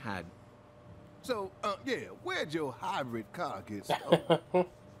ever had. So, yeah, where'd your hybrid car get stolen?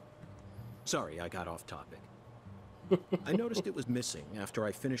 Sorry, I got off topic. I noticed it was missing after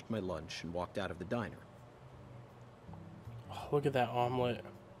I finished my lunch and walked out of the diner. Oh, look at that omelet.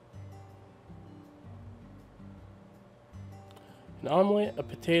 An omelet, a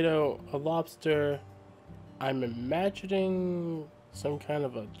potato, a lobster. I'm imagining some kind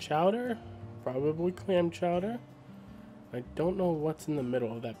of a chowder. Probably clam chowder. I don't know what's in the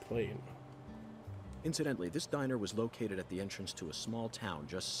middle of that plate. Incidentally, this diner was located at the entrance to a small town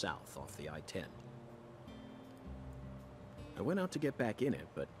just south off the I-10. I went out to get back in it,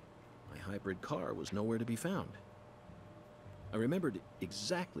 but my hybrid car was nowhere to be found. I remembered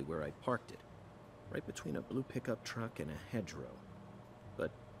exactly where I parked it, right between a blue pickup truck and a hedgerow. But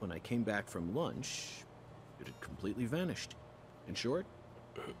when I came back from lunch, it had completely vanished. In short,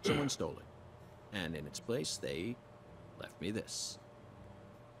 someone stole it. And in its place, they left me this.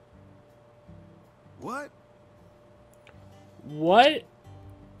 What? What?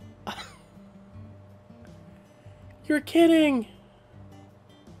 You're kidding!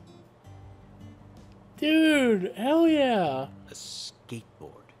 Dude, hell yeah! A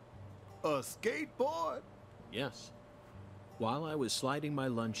skateboard. A skateboard? Yes. While I was sliding my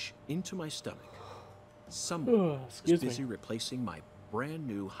lunch into my stomach, someone was busy replacing my brand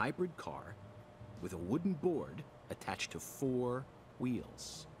new hybrid car with a wooden board attached to 4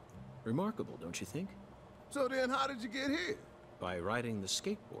 wheels. Remarkable, don't you think? So then how did you get here? By riding the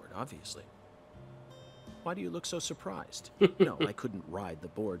skateboard, obviously. Why do you look so surprised? No, I couldn't ride the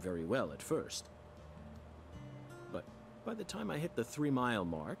board very well at first. But by the time I hit the 3-mile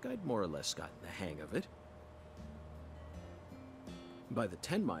mark, I'd more or less gotten the hang of it. By the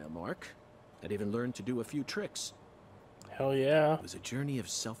 10-mile mark, I'd even learned to do a few tricks. Hell yeah. It was a journey of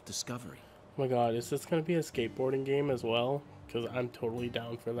self-discovery. Oh my god, is this gonna be a skateboarding game as well? Because I'm totally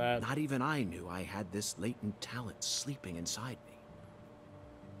down for that. Not even I knew I had this latent talent sleeping inside me.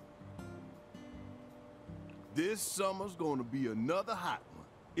 This summer's gonna be another hot one.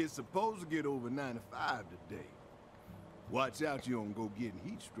 It's supposed to get over 95 today. Watch out you don't go getting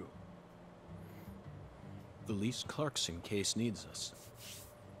heat stroke. The Lise Clarkson case needs us.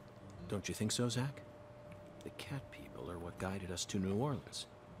 Don't you think so, Zach? The cat people are what guided us to New Orleans.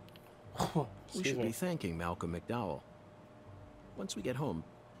 We Excuse should me. be thanking Malcolm McDowell. Once we get home,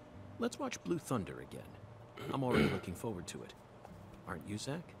 let's watch Blue Thunder again. I'm already looking forward to it. Aren't you,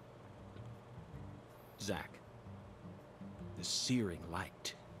 Zach? Zach. The searing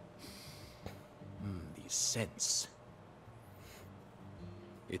light. These scents.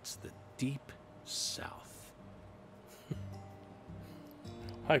 It's the deep south.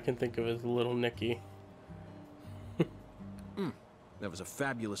 I can think of as Little Nicky. That was a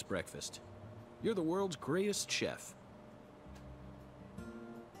fabulous breakfast. You're the world's greatest chef.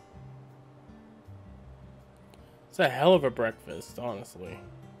 It's a hell of a breakfast, honestly.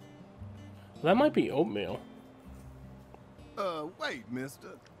 That might be oatmeal. Wait, mister.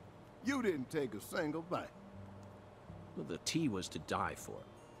 You didn't take a single bite. Well, the tea was to die for.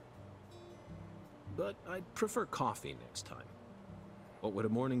 But I'd prefer coffee next time. What would a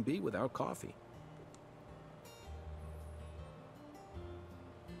morning be without coffee?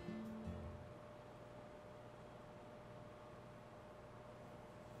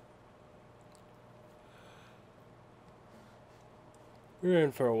 We're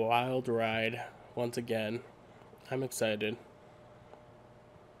in for a wild ride once again. I'm excited.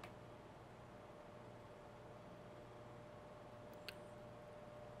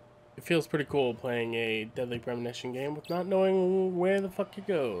 It feels pretty cool playing a Deadly Premonition game with not knowing where the fuck it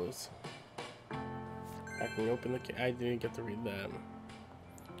goes. I can open the... I didn't get to read that.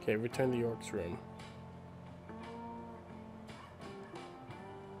 Okay, return to York's room.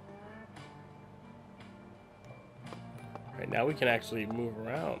 Right, now we can actually move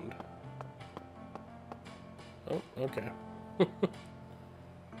around. Oh, okay. Look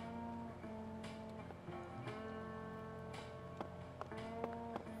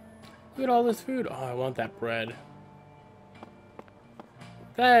at all this food. Oh, I want that bread.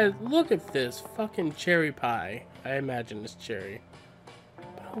 Look at this fucking cherry pie. I imagine it's cherry.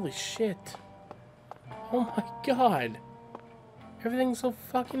 But holy shit. Oh my god. Everything's so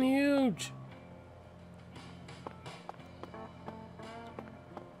fucking huge.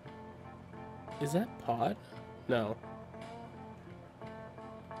 Is that pot? No.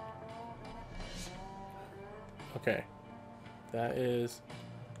 Okay. That is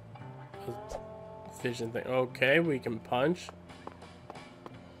a vision thing. Okay, we can punch.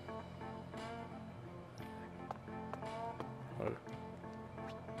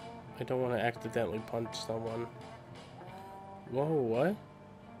 I don't want to accidentally punch someone. Whoa, what?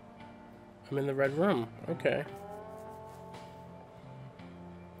 I'm in the red room. Okay.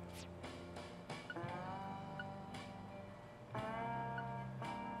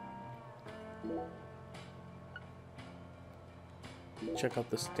 Check out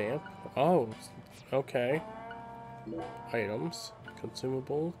the stamp. Oh, okay. Items.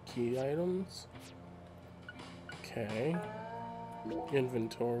 Consumable. Key items. Okay.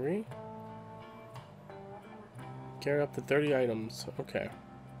 Inventory. Carry up to 30 items. Okay.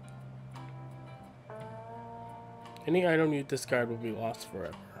 Any item you discard will be lost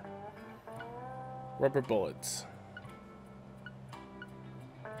forever. Rubber bullets.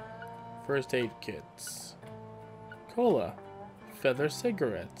 First aid kits. Cola. Feather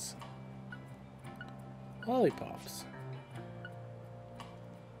cigarettes. Lollipops.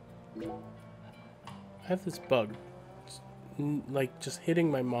 I have this bug. Like, just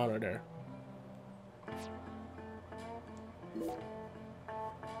hitting my monitor.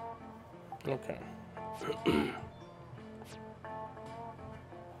 Okay. The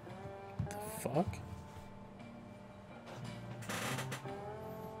fuck?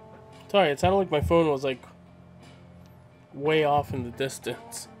 Sorry, it sounded like my phone was like way off in the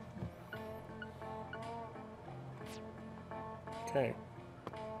distance. Okay.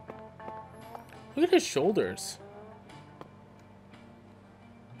 Look at his shoulders.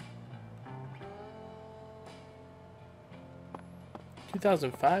 In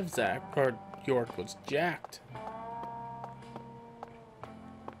 2005, Zach, or York, was jacked.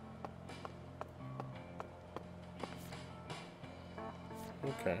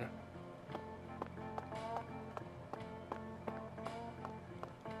 Okay.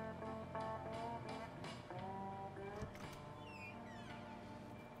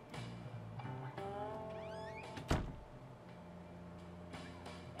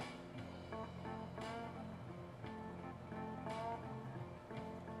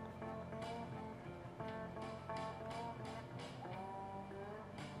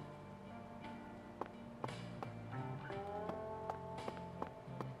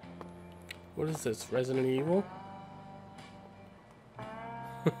 What is this? Resident Evil?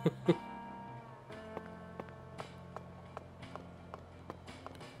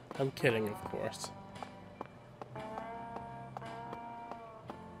 I'm kidding, of course.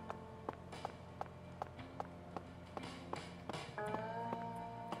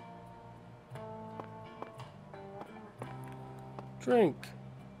 Drink.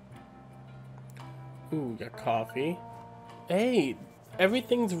 Ooh, we got coffee. Hey,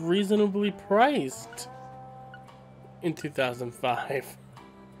 everything's reasonably priced in 2005.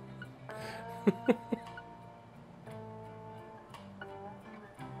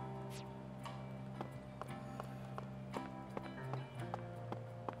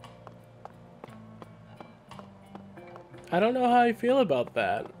 I don't know how I feel about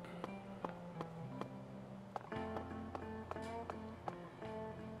that.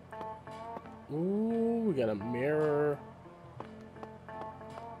 Ooh, we got a mirror.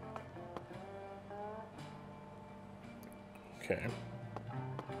 Okay.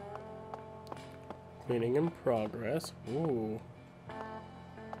 Cleaning in progress. Ooh.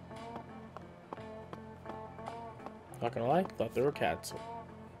 Not gonna lie, thought they were cats.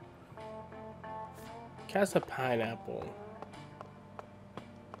 Cast a pineapple.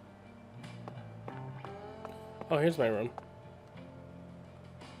 Oh, here's my room.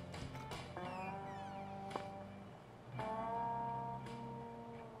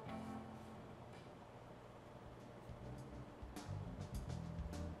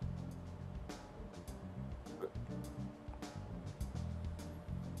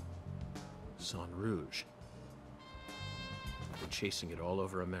 Sang Rouge. They're chasing it all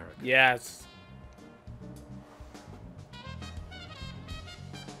over America. Yes.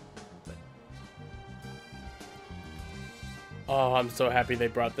 Oh, I'm so happy they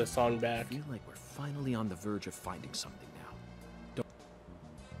brought this song I back. feel like we're finally on the verge of finding something now.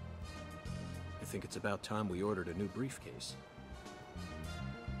 I think it's about time we ordered a new briefcase.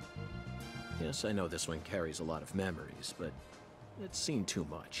 Yes, I know this one carries a lot of memories, but it's seen too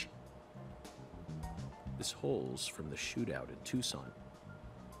much. This hole's from the shootout in Tucson.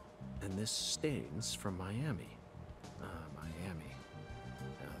 And this stain's from Miami. Miami.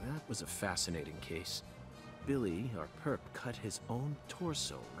 Now, that was a fascinating case. Billy, our perp, cut his own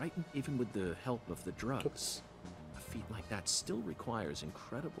torso, right? Even with the help of the drugs. A feat like that still requires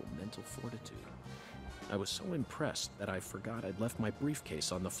incredible mental fortitude. I was so impressed that I forgot I'd left my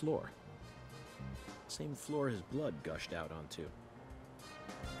briefcase on the floor. Same floor his blood gushed out onto.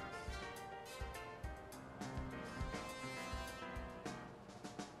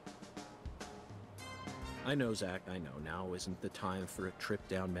 I know, Zach, I know. Now isn't the time for a trip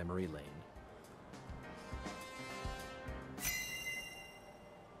down memory lane.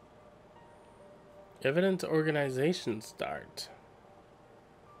 Evidence organization start.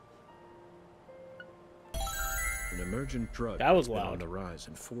 An emergent drug That was has been on loud. the rise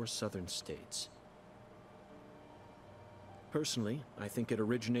in 4 southern states. Personally, I think it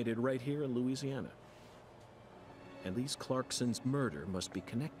originated right here in Louisiana. And Lise Clarkson's murder must be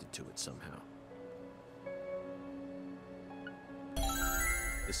connected to it somehow.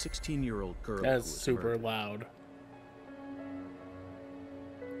 The 16-year-old girl That's who was super murdered, loud.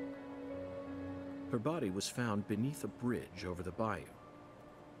 her body was found beneath a bridge over the bayou,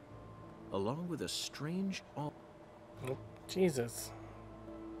 along with a strange... Oh, Jesus.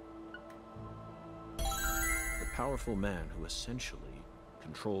 The powerful man who essentially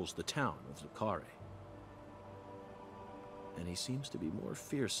controls the town of Zucare. And he seems to be more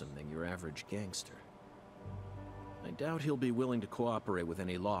fearsome than your average gangster. I doubt he'll be willing to cooperate with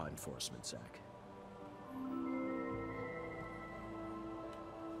any law enforcement, Zach.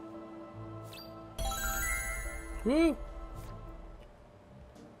 Woo!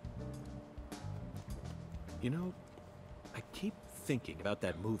 You know, I keep thinking about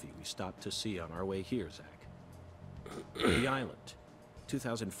that movie we stopped to see on our way here, Zach. The Island,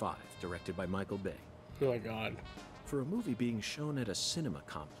 2005, directed by Michael Bay. Oh my God. For a movie being shown at a cinema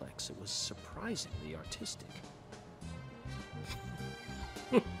complex, it was surprisingly artistic.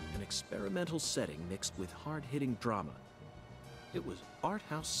 An experimental setting mixed with hard-hitting drama. It was art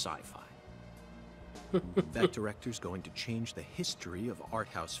house sci-fi. That director's going to change the history of art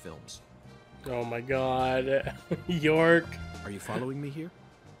house films. Oh my God. York. Are you following me here?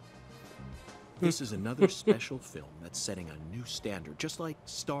 This is another special film that's setting a new standard, just like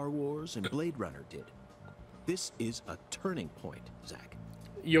Star Wars and Blade Runner did. This is a turning point, Zach.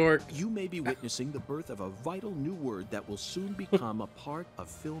 York. You may be witnessing the birth of a vital new word that will soon become a part of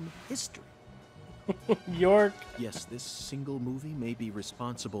film history. York. Yes, this single movie may be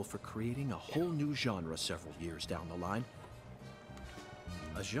responsible for creating a whole new genre several years down the line.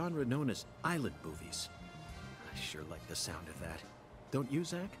 A a genre known as island movies. I sure like the sound of that. Don't you,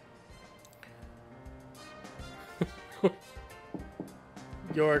 Zach?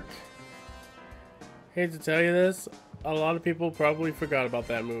 York. Hate to tell you this, a lot of people probably forgot about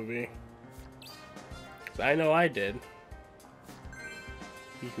that movie. 'Cause I know I did.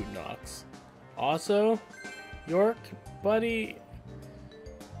 He who knocks. Also, York, buddy,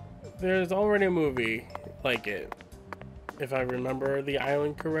 there's already a movie like it. If I remember the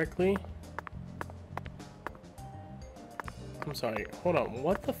island correctly. I'm sorry, hold on,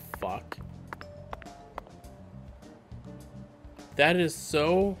 what the fuck? That is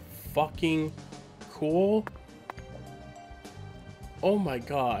so fucking cool. Oh my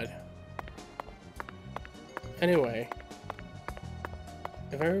god. Anyway,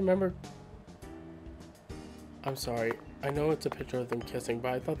 if I remember, I'm sorry, I know it's a picture of them kissing,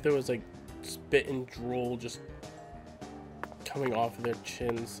 but I thought there was like spit and drool just coming off of their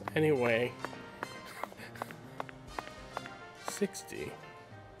chins. Anyway, 60.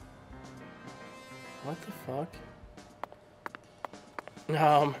 What the fuck?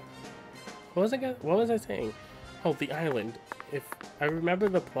 What was I saying? Oh, the island. If I remember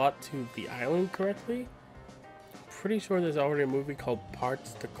the plot to the island correctly, I'm pretty sure there's already a movie called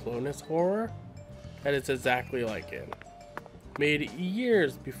Parts the Clonus Horror that is exactly like it. Made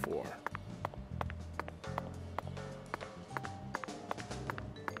years before.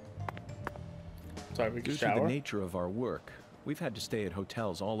 Sorry, we can Due shower. to the nature of our work, we've had to stay at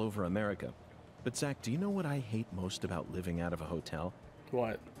hotels all over America. But Zach, do you know what I hate most about living out of a hotel?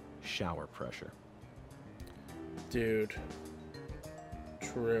 What? Shower pressure. Dude.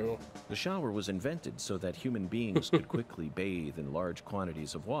 True. The shower was invented so that human beings could quickly bathe in large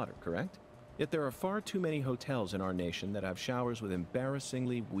quantities of water, correct? Yet there are far too many hotels in our nation that have showers with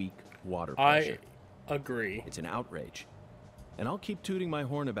embarrassingly weak water pressure. I agree. It's an outrage. And I'll keep tooting my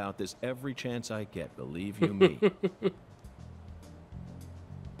horn about this every chance I get, believe you me.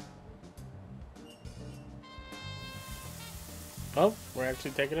 Oh, we're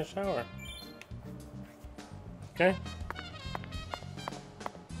actually taking a shower. Okay.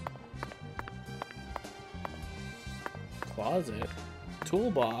 Closet.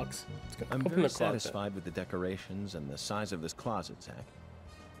 Toolbox. Let's go I'm open very the closet. satisfied with the decorations and the size of this closet, Zach.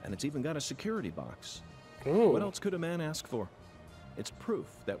 And it's even got a security box. Ooh. What else could a man ask for? It's proof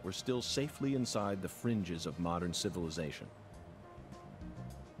that we're still safely inside the fringes of modern civilization.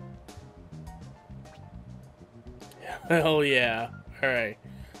 Hell yeah. Alright.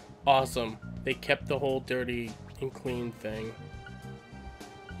 Awesome. They kept the whole dirty and clean thing.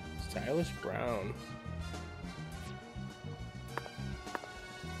 Stylish brown.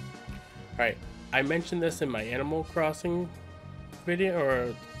 Alright. I mentioned this in my Animal Crossing video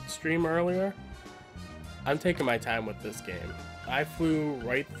or stream earlier. I'm taking my time with this game. I flew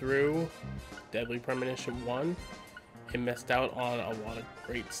right through Deadly Premonition 1 and missed out on a lot of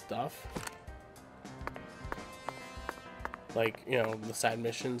great stuff. Like, you know, the side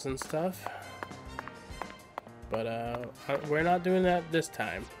missions and stuff. But we're not doing that this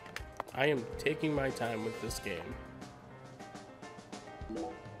time. I am taking my time with this game.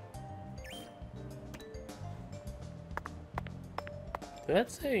 Did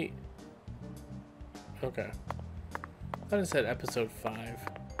that say... Okay. I thought it said episode 5.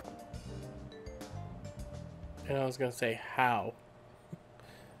 And I was gonna say how.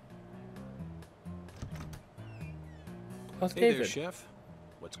 How's Hey David? there, Chef.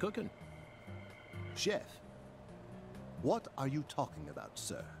 What's cooking? Chef, what are you talking about,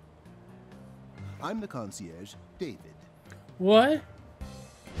 sir? I'm the concierge, David. What?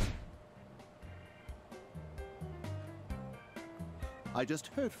 I just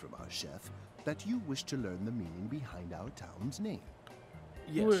heard from our chef that you wish to learn the meaning behind our town's name.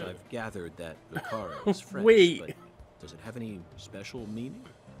 Yes, Wait. I've gathered that Lucaro is French. Wait. But does it have any special meaning?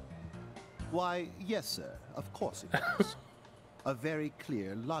 Why, yes, sir, of course it does. A very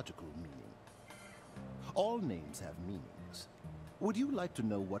clear, logical meaning. All names have meanings. Would you like to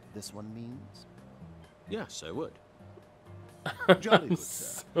know what this one means? Yes, I would. Jolly good,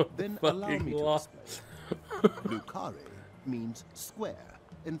 sir. So Then allow fucking me to lost. explain. Lucare means square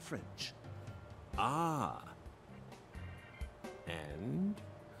in French. Ah. And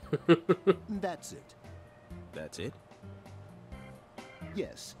That's it. that's it?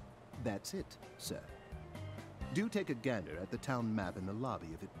 Yes, that's it, sir. Do take a gander at the town map in the lobby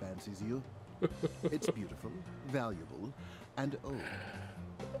if it fancies you. It's beautiful, valuable, and old.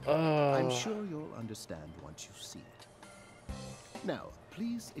 I'm sure you'll understand once you see it. Now,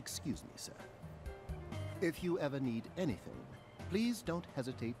 please excuse me, sir. If you ever need anything, please don't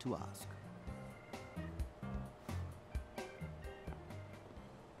hesitate to ask.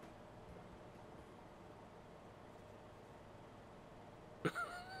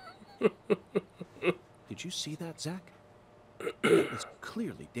 Did you see that, Zach? That was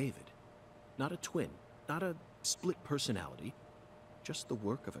clearly David. Not a twin, not a split personality, just the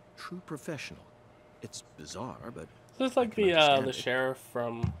work of a true professional. It's bizarre, but So it's like I can the understand it. sheriff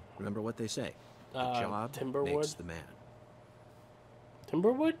from Remember what they say: the job Timberwood? makes the man.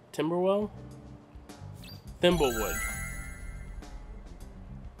 Timberwood? Timberwell? Thimblewood.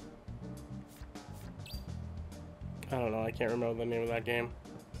 I don't know, I can't remember the name of that game.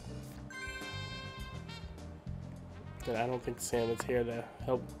 But I don't think Sam is here to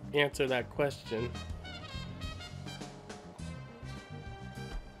help answer that question.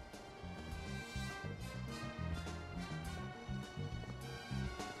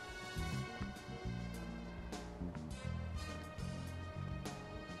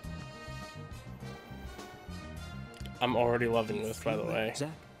 I'm already loving this, by the way. Zach,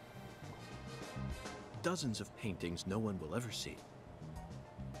 dozens of paintings no one will ever see.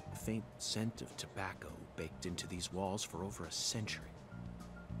 The faint scent of tobacco baked into these walls for over a century.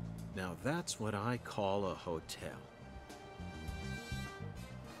 Now that's what I call a hotel.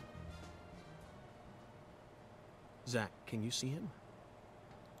 Zach, can you see him?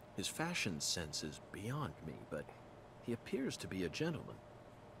 His fashion sense is beyond me, but he appears to be a gentleman.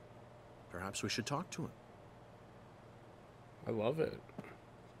 Perhaps we should talk to him. I love it.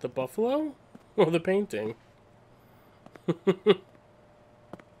 The buffalo? Or the painting?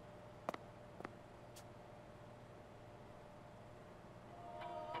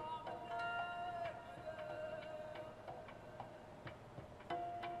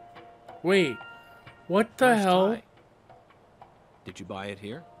 Wait, what the Nice hell? tie. Did you buy it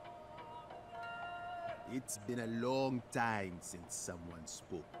here? It's been a long time since someone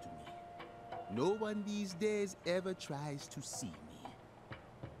spoke to me. No one these days ever tries to see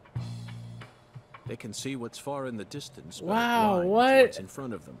me. They can see what's far in the distance, but Wow, blind to what? what's in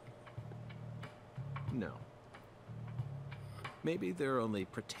front of them. No. Maybe they're only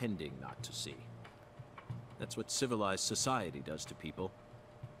pretending not to see. That's what civilized society does to people.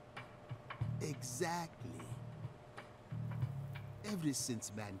 Exactly. Ever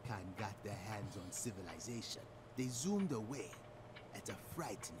since mankind got their hands on civilization, they zoomed away at a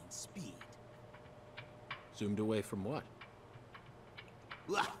frightening speed. Zoomed away from what?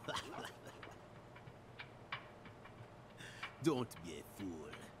 Don't be a fool.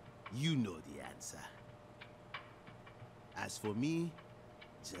 You know the answer. As for me,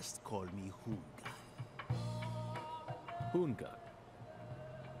 just call me Hunga. Hunga.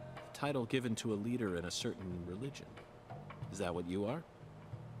 Title given to a leader in a certain religion. Is that what you are?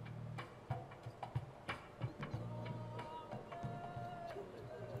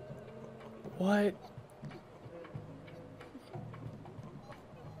 What?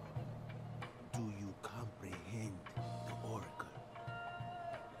 Do you comprehend the Oracle?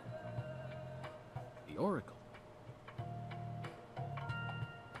 The Oracle.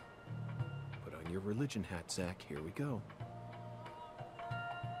 Put on your religion hat, Zach. Here we go.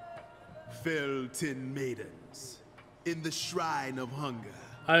 Fell 10 maidens in the shrine of hunger.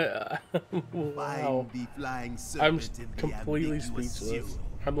 Wow. Find the flying I'm serpent in the completely ambiguous speechless. zero.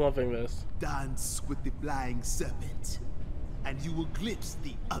 I'm loving this. Dance with the flying serpent, and you will glimpse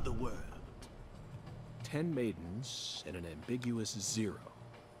the other world. 10 maidens and an ambiguous zero.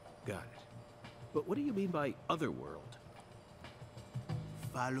 Got it. But what do you mean by otherworld?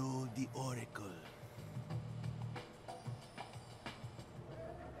 Follow the Oracle.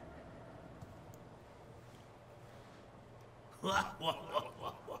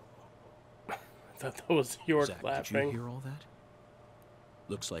 I thought that was York Zach, laughing. did you hear all that?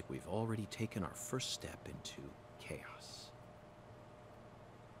 Looks like we've already taken our first step into chaos.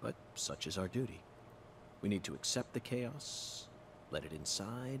 But such is our duty. We need to accept the chaos, let it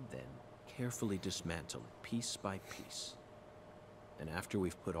inside, then carefully dismantle it piece by piece. And after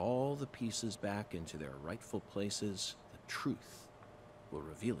we've put all the pieces back into their rightful places, the truth will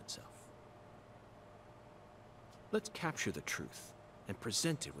reveal itself. Let's capture the truth and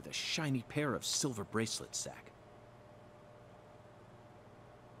present it with a shiny pair of silver bracelets, Zach.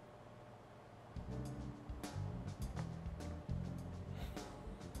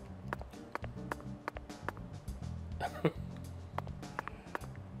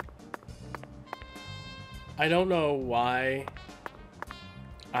 I don't know why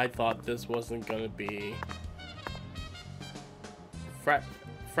I thought this wasn't gonna be...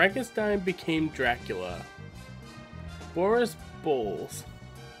 Frankenstein became Dracula. Boris Bowles.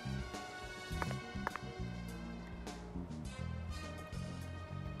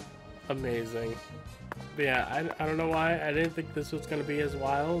 Amazing. But yeah, I don't know why. I didn't think this was gonna be as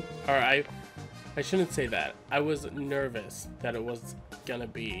wild. Or I shouldn't say that. I was nervous that it was gonna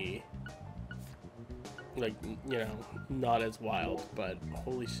be Like, you know, not as wild, but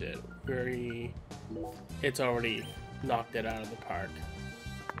holy shit, it's already knocked it out of the park.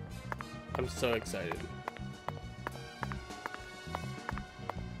 I'm so excited.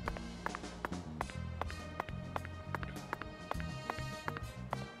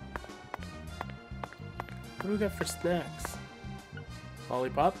 What do we got for snacks?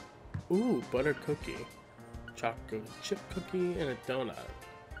 Lollipop? Ooh, butter cookie. Chocolate chip cookie and a donut.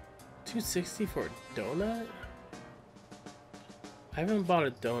 $2.60 for a donut? I haven't bought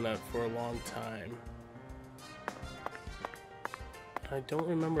a donut for a long time. I don't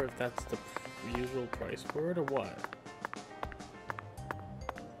remember if that's the usual price for it or what.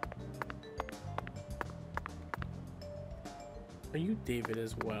 Are you David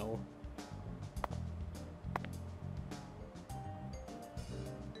as well?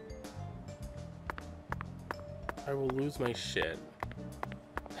 I will lose my shit.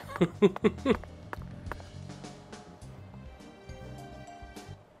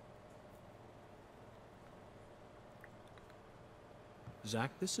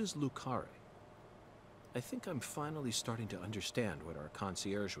 Zach, this is Lucare. I think I'm finally starting to understand what our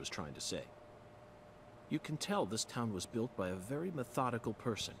concierge was trying to say. You can tell this town was built by a very methodical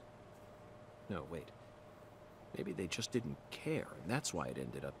person. No, wait. Maybe they just didn't care, and that's why it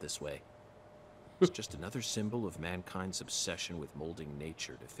ended up this way. It's just another symbol of mankind's obsession with molding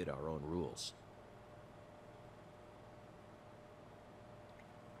nature to fit our own rules.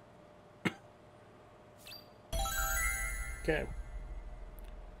 Okay.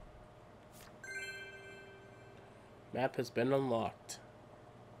 Map has been unlocked.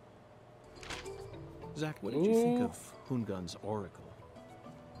 Zach, what did you think of Hungun's oracle?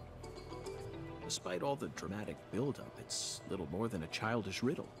 Despite all the dramatic build-up, it's little more than a childish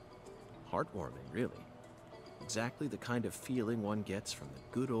riddle. Heartwarming, really. Exactly the kind of feeling one gets from the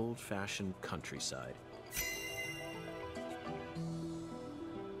good old-fashioned countryside.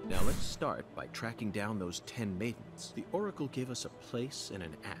 Now let's start by tracking down those 10 maidens. The oracle gave us a place and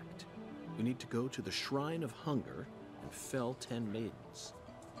an act. We need to go to the Shrine of Hunger and fell 10 maidens.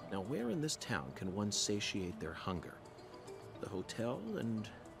 Now where in this town can one satiate their hunger? The hotel and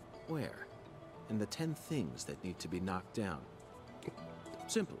where? And the 10 things that need to be knocked down.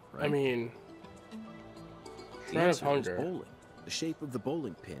 Simple, right? I mean, the Shrine of answer is Hunger. bowling. The shape of the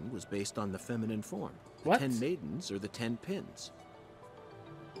bowling pin was based on the feminine form. The What? 10 maidens are the 10 pins.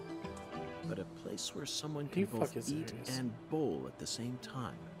 But a place where someone you can both fucking eat serious? and bowl at the same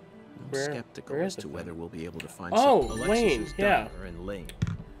time. I'm Where- skeptical where as is it to then? whether we'll be able to find Oh, some Lane, Alexis's yeah. Diner in Lane.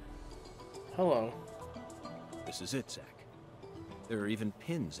 Hello. This is it, Zach. There are even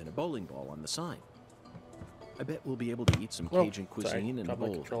pins and a bowling ball on the sign. I bet we'll be able to eat some Oh, Cajun sorry, cuisine and dropped my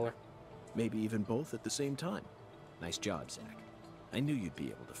bowl. controller. Maybe even both at the same time. Nice job, Zach. I knew you'd be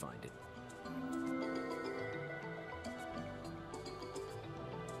able to find it.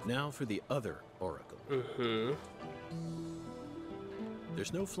 Now for the other oracle. Mm-hmm.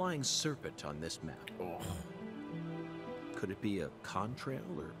 There's no flying serpent on this map. Oh. Could it be a contrail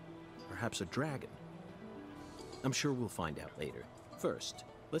or perhaps a dragon? I'm sure we'll find out later. First,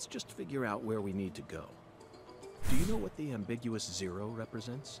 let's just figure out where we need to go. Do you know what the ambiguous 0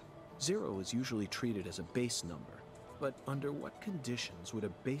 represents? 0 is usually treated as a base number, but under what conditions would a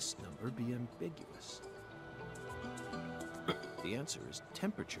base number be ambiguous? The answer is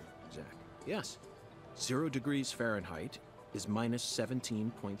temperature, Zach. Yes. 0 degrees Fahrenheit is minus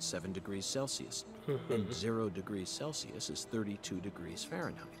 17.7 degrees Celsius, and 0 degrees Celsius is 32 degrees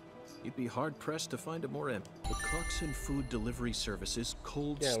Fahrenheit. You'd be hard-pressed to find a more The Clarkson Food Delivery Services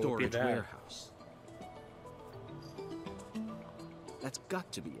cold Yeah, it would be storage that. warehouse. That's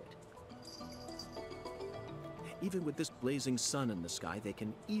got to be it. Even with this blazing sun in the sky, they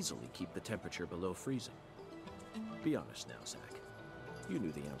can easily keep the temperature below freezing. Be honest now, Zach. You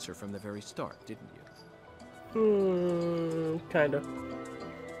knew the answer from the very start, didn't you? Kinda.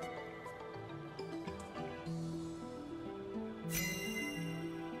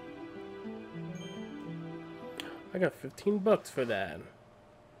 I got $15 for that.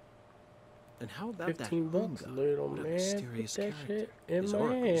 And how about 15 that bucks, Hunga? little What a man. mysterious Put that character. shit in His my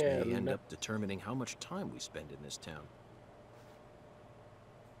oracles may hand. end up determining how much time we spend in this town.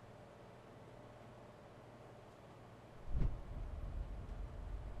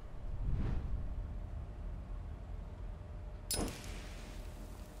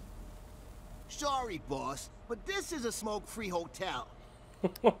 Sorry, boss, but this is a smoke-free hotel.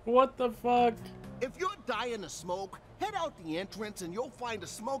 What the fuck? If you're dying to smoke, head out the entrance and you'll find a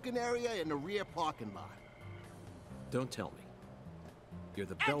smoking area in the rear parking lot. Don't tell me. You're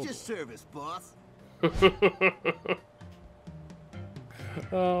the At your bellboy. service, boss.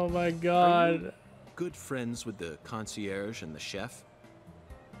 Oh my god. good friends with the concierge and the chef?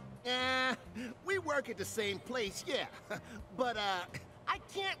 We work at the same place, yeah. But, I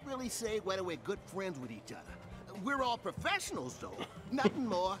can't really say whether we're good friends with each other. We're all professionals, though. Nothing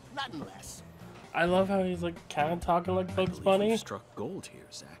more, nothing less. I love how he's like kind of talking like Bugs Bunny. You've struck gold here,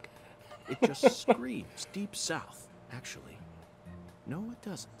 Zach. It just screams Deep South, actually. No, it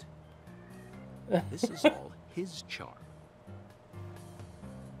doesn't. This is all his charm.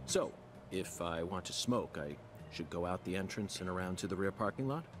 So, if I want to smoke, I should go out the entrance and around to the rear parking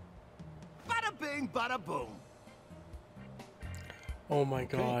lot? Bada bing, bada boom. Oh my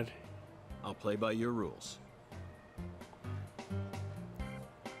god. I'll play by your rules.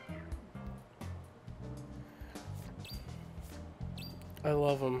 I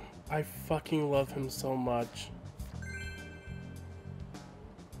love him. I fucking love him so much.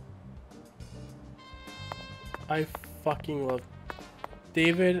 I fucking love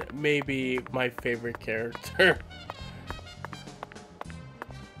David. May be my favorite character.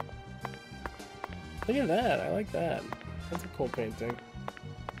 Look at that. I like that. That's a cool painting.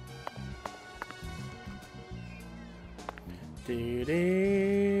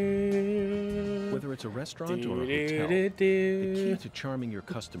 Whether it's a restaurant or a hotel, the key to charming your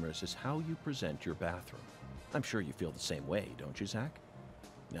customers is how you present your bathroom. I'm sure you feel the same way, don't you, Zach?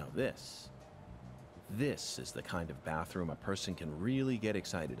 Now this is the kind of bathroom a person can really get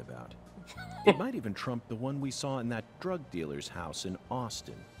excited about. It might even trump the one we saw in that drug dealer's house in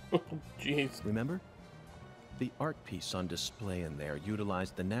Austin. Jeez. Remember? The art piece on display in there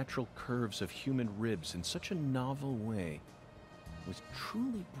utilized the natural curves of human ribs in such a novel way. It was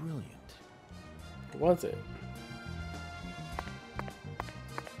truly brilliant. Was it?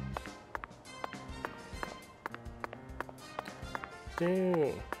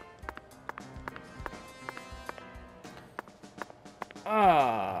 Dude.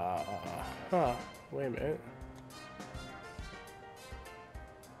 Huh. Wait a minute.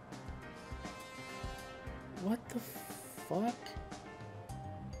 What the fuck?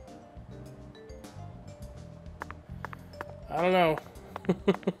 I don't know.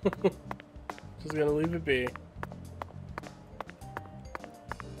 Just gonna leave it be.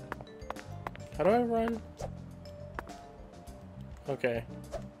 How do I run? Okay.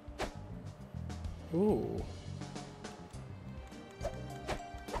 Ooh.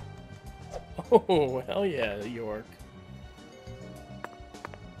 Oh, hell yeah, York.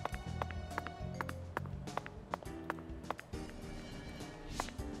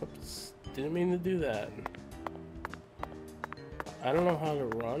 Oops. Didn't mean to do that. I don't know how to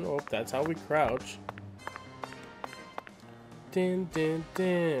run. Oh, that's how we crouch. Din, din,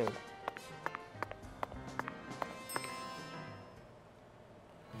 din.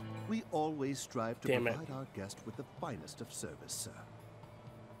 We always strive to Damn it. provide our guest with the finest of service, sir.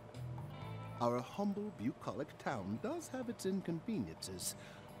 Our humble, bucolic town does have its inconveniences.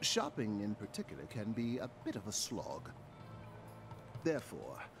 Shopping, in particular, can be a bit of a slog.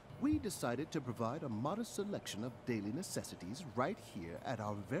 Therefore, we decided to provide a modest selection of daily necessities right here at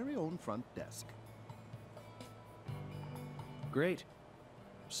our very own front desk. Great.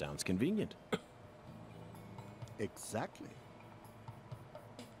 Sounds convenient. Exactly.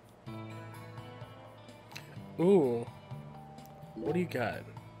 Ooh. What do you got?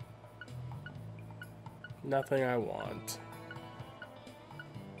 Nothing I want.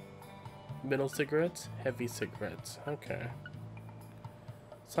 Middle cigarettes? Heavy cigarettes. Okay.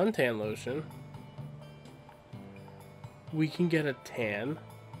 Suntan lotion. We can get a tan.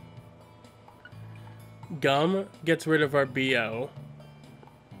 Gum gets rid of our BO.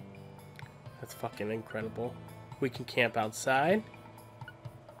 That's fucking incredible. We can camp outside.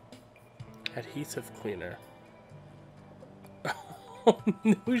 Adhesive cleaner. Oh,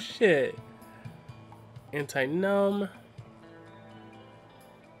 no shit. Anti-numb.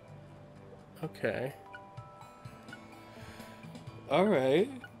 Okay. Alright.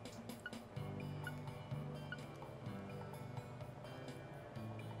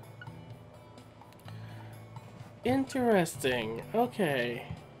 Interesting. Okay.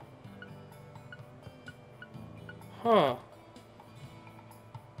 Huh.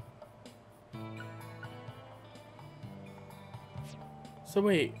 So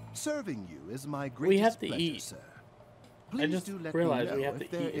wait, Serving you is my greatest we have to pleasure, eat. sir. I Please just do let realized me we know have if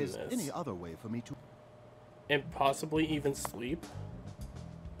to there eat in is this. any other way for me to... And possibly even sleep.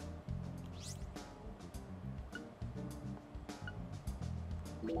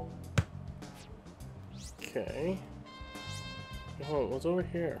 Okay. Hold on, what's over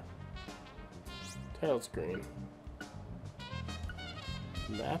here? Title screen.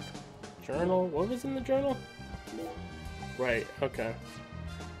 Map? Journal? What was in the journal? Right, okay.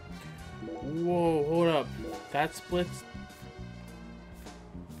 Whoa, hold up. That splits.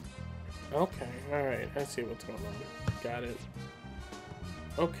 Okay, alright. I see what's going on. Got it.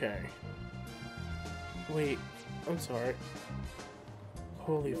 Okay. Wait, I'm sorry.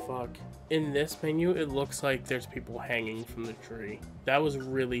 Holy fuck. In this menu, it looks like there's people hanging from the tree. That was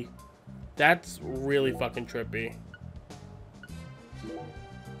really... That's really fucking trippy.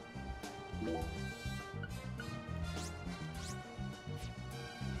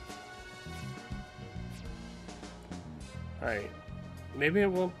 Alright. Maybe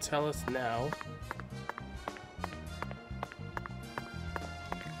it won't tell us now.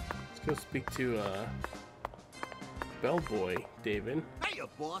 Let's go speak to, Bellboy, David. Hey,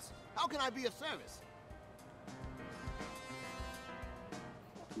 boss. How can I be of service?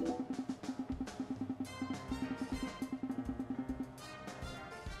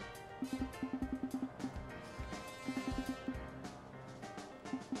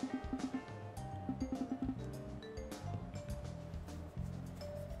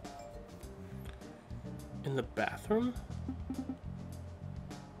 In the bathroom?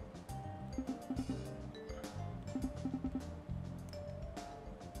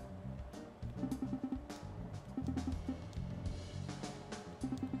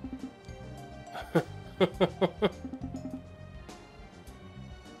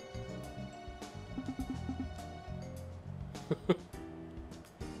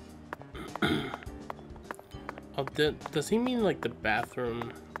 Oh, does he mean like the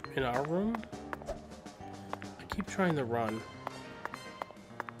bathroom in our room? I keep trying to run.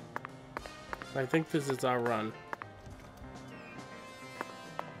 I think this is our run.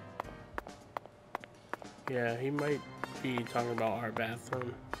 Yeah, he might be talking about our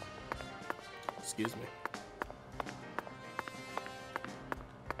bathroom. Excuse me.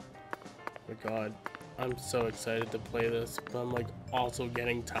 Oh my god, I'm so excited to play this, but I'm like also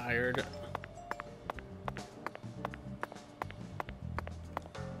getting tired.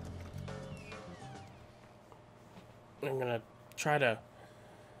 I'm gonna try to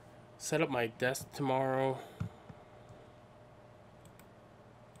set up my desk tomorrow.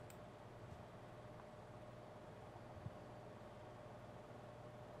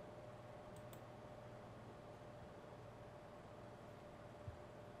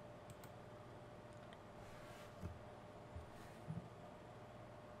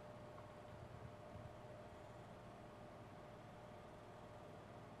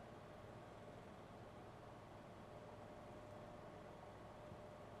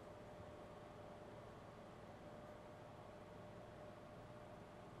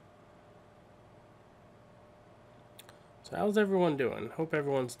 So how's everyone doing? Hope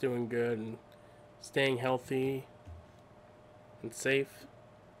everyone's doing good and staying healthy and safe.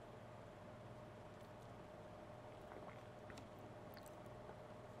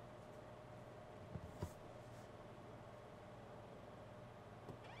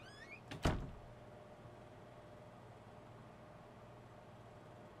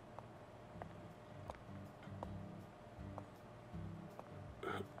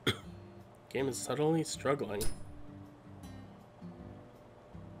 Game is suddenly struggling.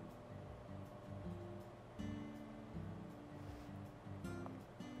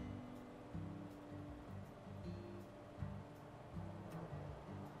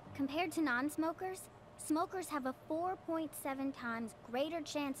 Compared to non-smokers, smokers have a 4.7 times greater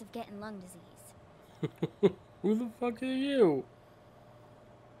chance of getting lung disease. Who the fuck are you?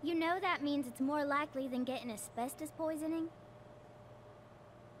 You know that means it's more likely than getting asbestos poisoning?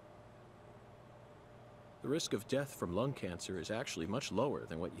 The risk of death from lung cancer is actually much lower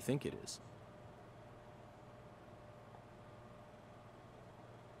than what you think it is.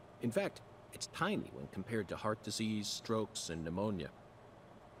 In fact, it's tiny when compared to heart disease, strokes, and pneumonia.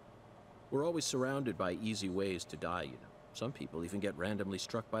 We're always surrounded by easy ways to die, you know. Some people even get randomly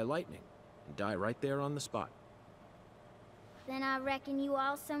struck by lightning and die right there on the spot. Then I reckon you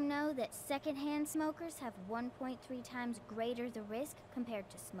also know that secondhand smokers have 1.3 times greater the risk compared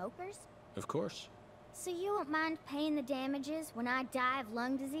to smokers? Of course. So you won't mind paying the damages when I die of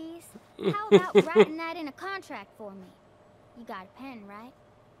lung disease? How about writing that in a contract for me? You got a pen, right?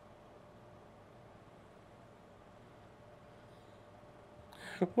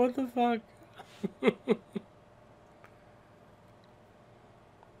 What the fuck?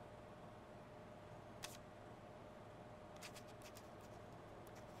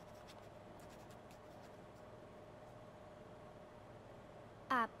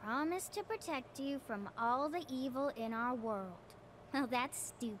 I promise to protect you from all the evil in our world. Well,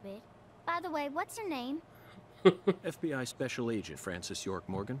 that's stupid. By the way, what's your name? FBI Special Agent Francis York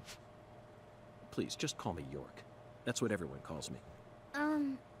Morgan. Please, just call me York. That's what everyone calls me.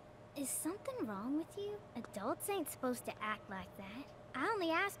 Is something wrong with you? Adults ain't supposed to act like that. I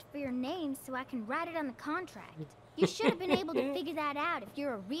only asked for your name so I can write it on the contract. You should have been able to figure that out if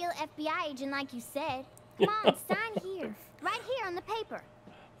you're a real FBI agent like you said. Come on, sign here. Right here on the paper.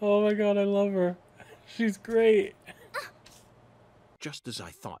 Oh my god, I love her. She's great. Just as I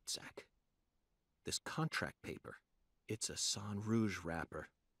thought, Zach. This contract paper, it's a Sang Rouge wrapper.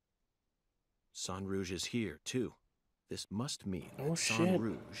 Sang Rouge is here, too. This must mean that Sang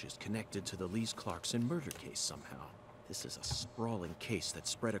Rouge is connected to the Lees Clarkson murder case somehow. This is a sprawling case that's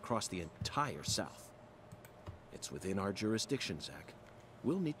spread across the entire South. It's within our jurisdiction, Zach.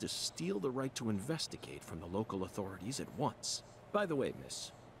 We'll need to steal the right to investigate from the local authorities at once. By the way,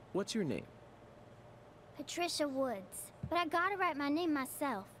 miss, what's your name? Patricia Woods. But I gotta write my name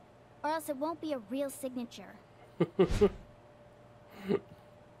myself, or else it won't be a real signature.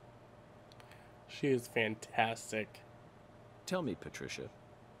 She is fantastic. Tell me, Patricia,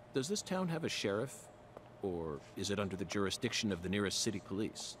 does this town have a sheriff? Or is it under the jurisdiction of the nearest city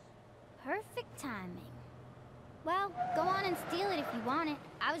police? Perfect timing. Well, go on and steal it if you want it.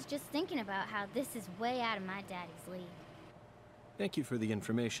 I was just thinking about how this is way out of my daddy's league. Thank you for the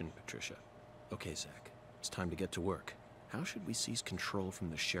information, Patricia. Okay, Zach, it's time to get to work. How should we seize control from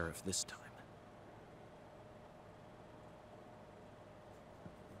the sheriff this time?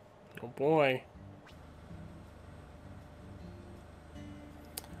 Oh boy.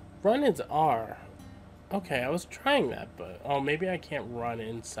 Run is R. Okay, I was trying that, but... Oh, maybe I can't run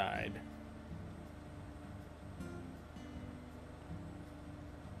inside.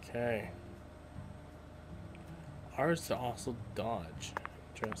 Okay. R is to also dodge.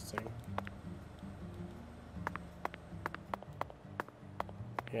 Interesting.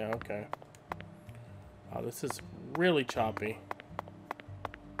 Yeah, okay. Wow, this is really choppy.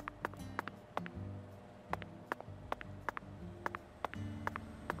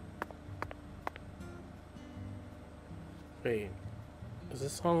 Wait, is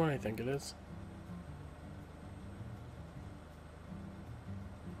this song what I think it is?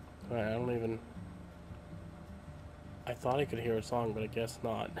 I don't even... I thought I could hear a song, but I guess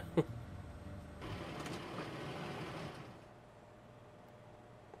not.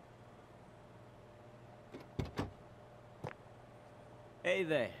 Hey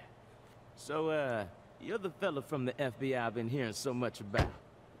there. So, you're the fella from the FBI I've been hearing so much about.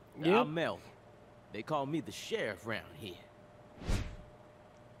 Yep. I'm Melvin. They call me the sheriff around here.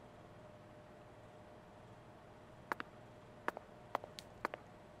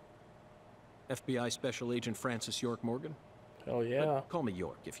 FBI Special Agent Francis York Morgan? Oh yeah. But call me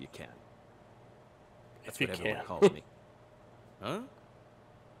York if you can. That's If you what everyone can. calls me. Huh?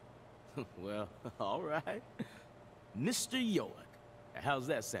 Well, all right. Mr. York. How's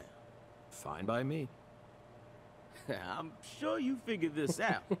that sound? Fine by me. I'm sure you figured this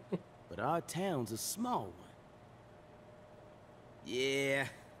out, but our town's a small one. Yeah,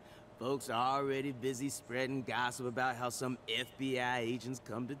 folks are already busy spreading gossip about how some FBI agents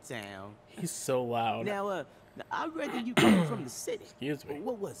come to town. He's so loud. Now, I reckon you come from the city. Excuse me.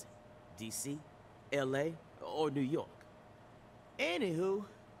 What was it? D.C., L.A., or New York? Anywho,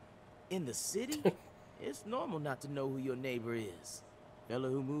 in the city, it's normal not to know who your neighbor is. Fella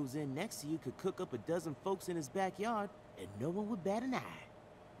who moves in next to you could cook up a dozen folks in his backyard and no one would bat an eye.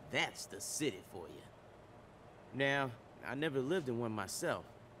 That's the city for you. Now, I never lived in one myself,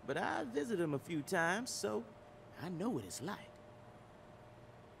 but I visited them a few times, so I know what it's like.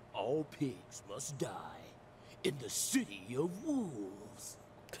 All pigs must die in the city of wolves.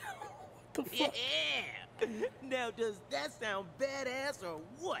 What the fuck? Yeah! Now, does that sound badass or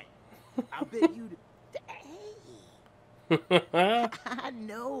what? I bet you'd... Hey! I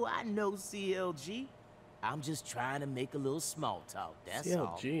know, CLG. I'm just trying to make a little small talk, that's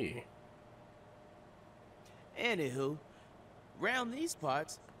all. CLG. Anywho, round these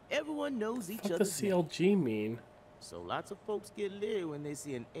parts, everyone knows each What other. does CLG mean? So lots of folks get leery when they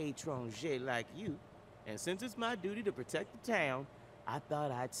see an étranger like you. And since it's my duty to protect the town, I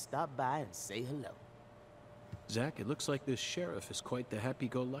thought I'd stop by and say hello. Zach, it looks like this sheriff is quite the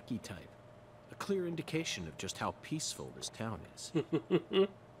happy-go-lucky type. A clear indication of just how peaceful this town is.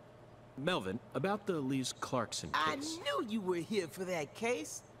 Melvin, about the Lees Clarkson case. I knew you were here for that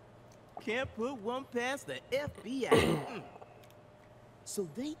case. Can't put one past the FBI. So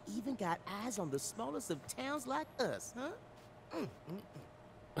they even got eyes on the smallest of towns like us, huh?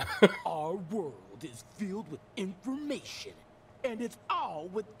 Our world is filled with information, and it's all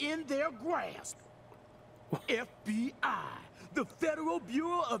within their grasp. FBI, the Federal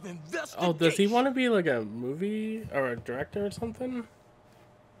Bureau of Investigation. Oh, does he want to be like a movie or a director or something?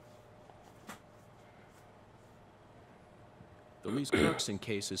 The Lee Clarkson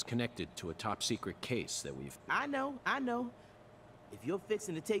case is connected to a top-secret case that we've... I know. If you're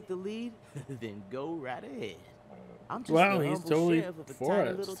fixing to take the lead, then go right ahead. I'm just Wow, the he's humble totally sheriff of a for tiny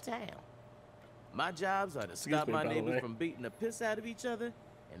us. little town. My jobs are to Excuse stop me, my by the neighbors way. from beating the piss out of each other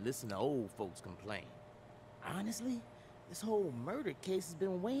and listen to old folks complain. Honestly, this whole murder case has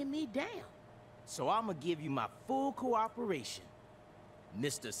been weighing me down. So I'm gonna give you my full cooperation,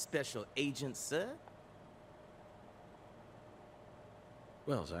 Mr. Special Agent, sir.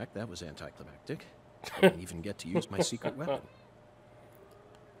 Well, Zach, that was anticlimactic. I didn't even get to use my secret weapon.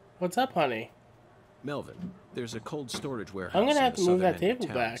 What's up, honey? Melvin, there's a cold storage warehouse I'm gonna in have the to move southern that end of table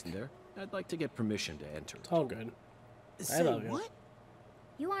town, back. isn't there? I'd like to get permission to enter it. It's all good. Say love you. what?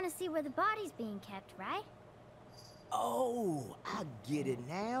 You want to see where the body's being kept, right? Oh, I get it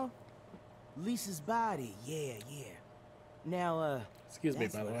now. Lisa's body, yeah. Now, Excuse me,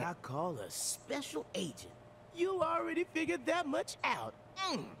 that's by the what way. I call a special agent. You already figured that much out.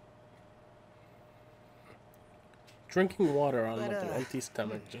 Drinking water on But, an empty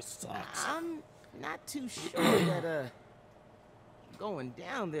stomach just sucks. I'm not too sure that, going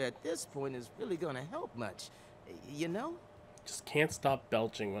down there at this point is really gonna help much. You know? Just can't stop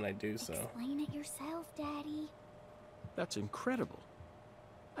belching when I do so. Explain it yourself, Daddy. That's incredible.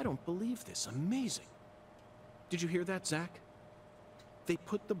 I don't believe this. Amazing. Did you hear that, Zach? They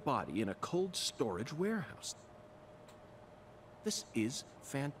put the body in a cold storage warehouse. This is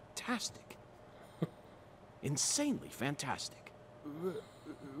fantastic. Insanely fantastic.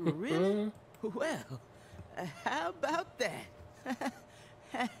 Really? Well, how about that?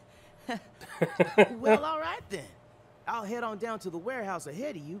 Well, all right then. I'll head on down to the warehouse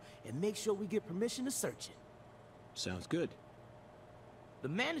ahead of you and make sure we get permission to search it. Sounds good. The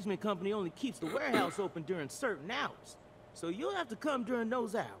management company only keeps the warehouse open during certain hours, so you'll have to come during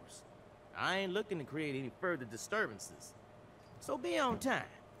those hours. I ain't looking to create any further disturbances. So be on time.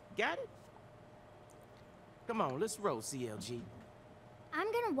 Got it? Come on, let's roll, CLG.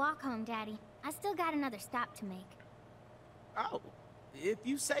 I'm gonna walk home, Daddy. I still got another stop to make. Oh, if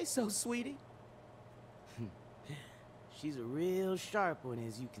you say so, sweetie. She's a real sharp one,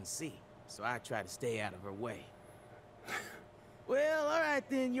 as you can see, so I try to stay out of her way. Well, all right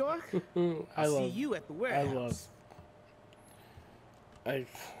then, York. I'll see you at the warehouse. I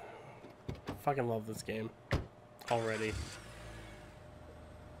fucking love this game already.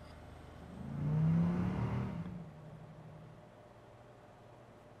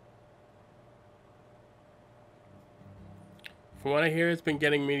 From what I hear, it's been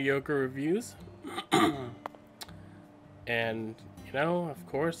getting mediocre reviews. And, you know, of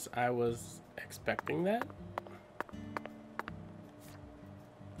course, I was expecting that.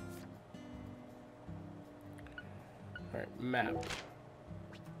 Alright, map.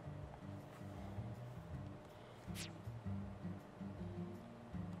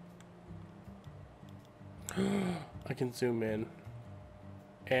 I can zoom in.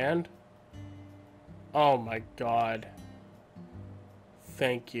 And? Oh my god.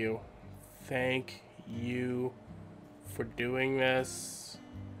 Thank you. Thank you for doing this.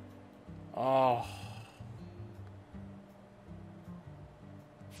 Oh.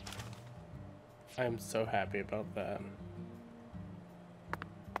 I'm so happy about that.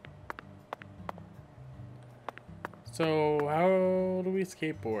 So, how do we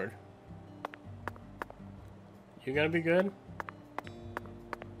skateboard? You gonna be good?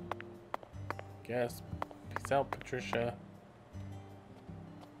 Guess. Peace out, Patricia.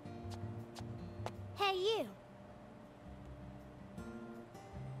 Hey, you.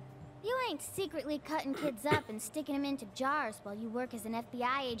 You ain't secretly cutting kids up and sticking them into jars while you work as an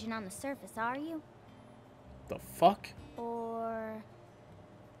FBI agent on the surface, are you? The fuck? Or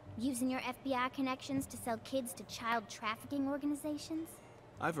using your FBI connections to sell kids to child trafficking organizations?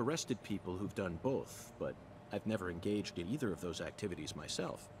 I've arrested people who've done both, but I've never engaged in either of those activities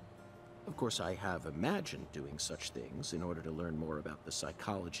myself. Of course, I have imagined doing such things in order to learn more about the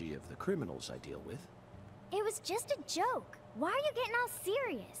psychology of the criminals I deal with. It was just a joke. Why are you getting all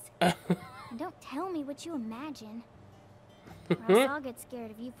serious? And don't tell me what you imagine, or else I'll get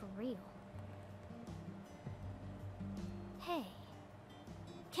scared of you for real. Hey,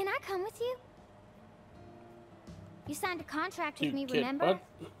 can I come with you? You signed a contract with me, remember?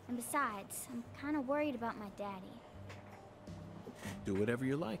 What? And besides, I'm kind of worried about my daddy. Do whatever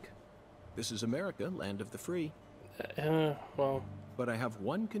you like. This is America, land of the free. Well... But I have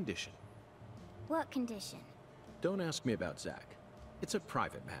one condition. What condition? Don't ask me about Zach. It's a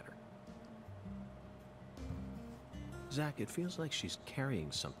private matter. Zach, it feels like she's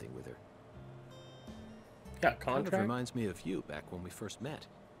carrying something with her. Yeah, Kind of contract? reminds me of you back when we first met.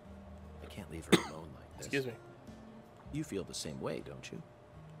 I can't leave her alone like this. Excuse me. You feel the same way, don't you?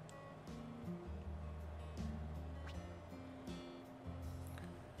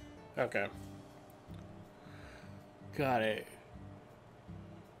 Okay. Got it.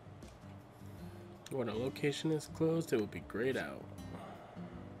 When a location is closed, it will be grayed out.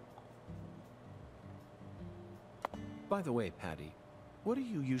 By the way, Patty, what do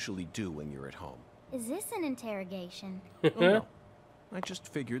you usually do when you're at home? Is this an interrogation? Oh, no. I just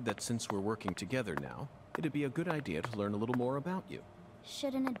figured that since we're working together now, it'd be a good idea to learn a little more about you.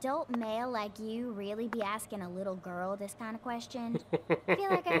 Should an adult male like you really be asking a little girl this kind of question? I feel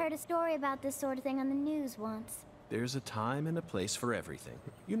like I heard a story about this sort of thing on the news once. There's a time and a place for everything.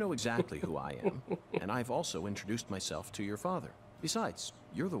 You know exactly who I am, and I've also introduced myself to your father. Besides,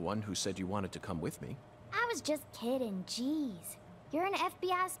 you're the one who said you wanted to come with me. I was just kidding, jeez. You're an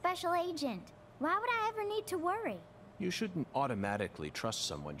FBI special agent. Why would I ever need to worry? You shouldn't automatically trust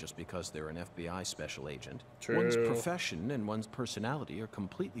someone just because they're an FBI special agent. True. One's profession and one's personality are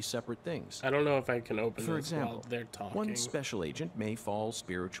completely separate things. I don't know if I can open For this example, while they're talking. one special agent may fall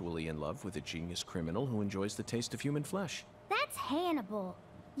spiritually in love with a genius criminal who enjoys the taste of human flesh. That's Hannibal.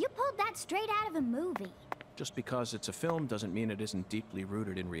 You pulled that straight out of a movie. Just because it's a film doesn't mean it isn't deeply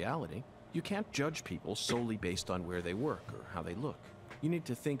rooted in reality. You can't judge people solely based on where they work or how they look. You need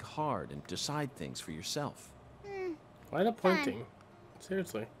to think hard and decide things for yourself. Why the pointing?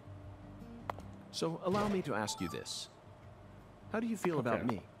 Seriously. So allow me to ask you this. How do you feel about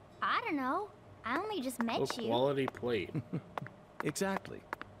me? I don't know. I only just met Low you. quality plate. Exactly.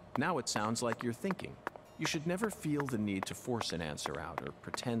 Now it sounds like you're thinking. You should never feel the need to force an answer out or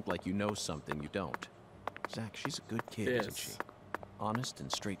pretend like you know something you don't. Zach, she's a good kid, isn't she? Honest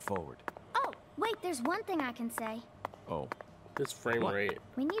and straightforward. Oh, wait, there's one thing I can say. Oh. This frame rate.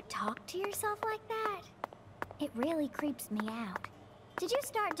 When you talk to yourself like that, it really creeps me out. Did you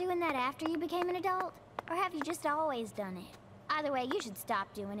start doing that after you became an adult? Or have you just always done it? Either way, you should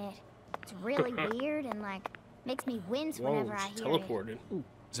stop doing it. It's really weird and, like, makes me wince whenever I hear teleported. Ooh,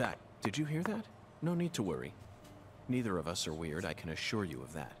 Zach, did you hear that? No need to worry. Neither of us are weird, I can assure you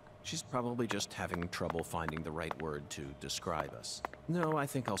of that. She's probably just having trouble finding the right word to describe us. No, I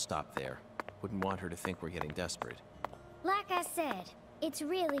think I'll stop there. Wouldn't want her to think we're getting desperate. Like I said, it's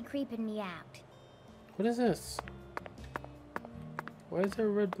really creeping me out. What is this? Why is there a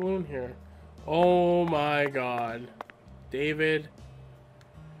red balloon here? Oh my god. David,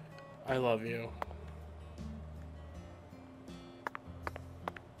 I love you.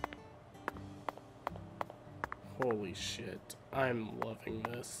 Holy shit. I'm loving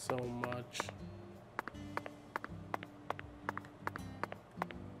this so much.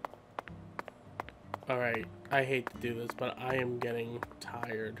 Alright, I hate to do this, but I am getting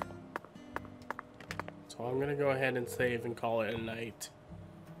tired. So I'm gonna go ahead and save and call it a night.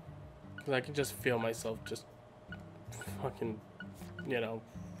 Because I can just feel myself just fucking, you know,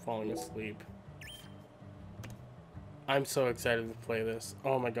 falling asleep. I'm so excited to play this.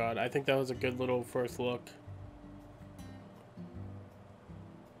 Oh my god, I think that was a good little first look.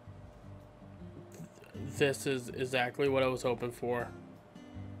 This is exactly what I was hoping for.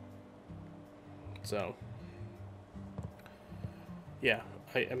 So, yeah,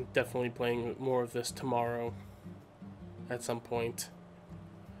 I am definitely playing more of this tomorrow at some point.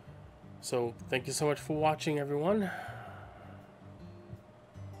 So, thank you so much for watching, everyone.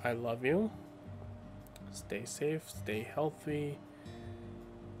 I love you. Stay safe, stay healthy,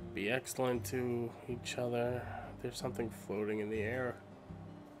 be excellent to each other. There's something floating in the air.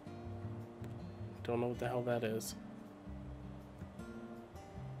 Don't know what the hell that is.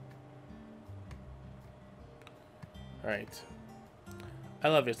 Alright. I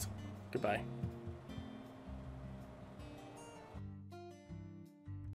love you. Goodbye.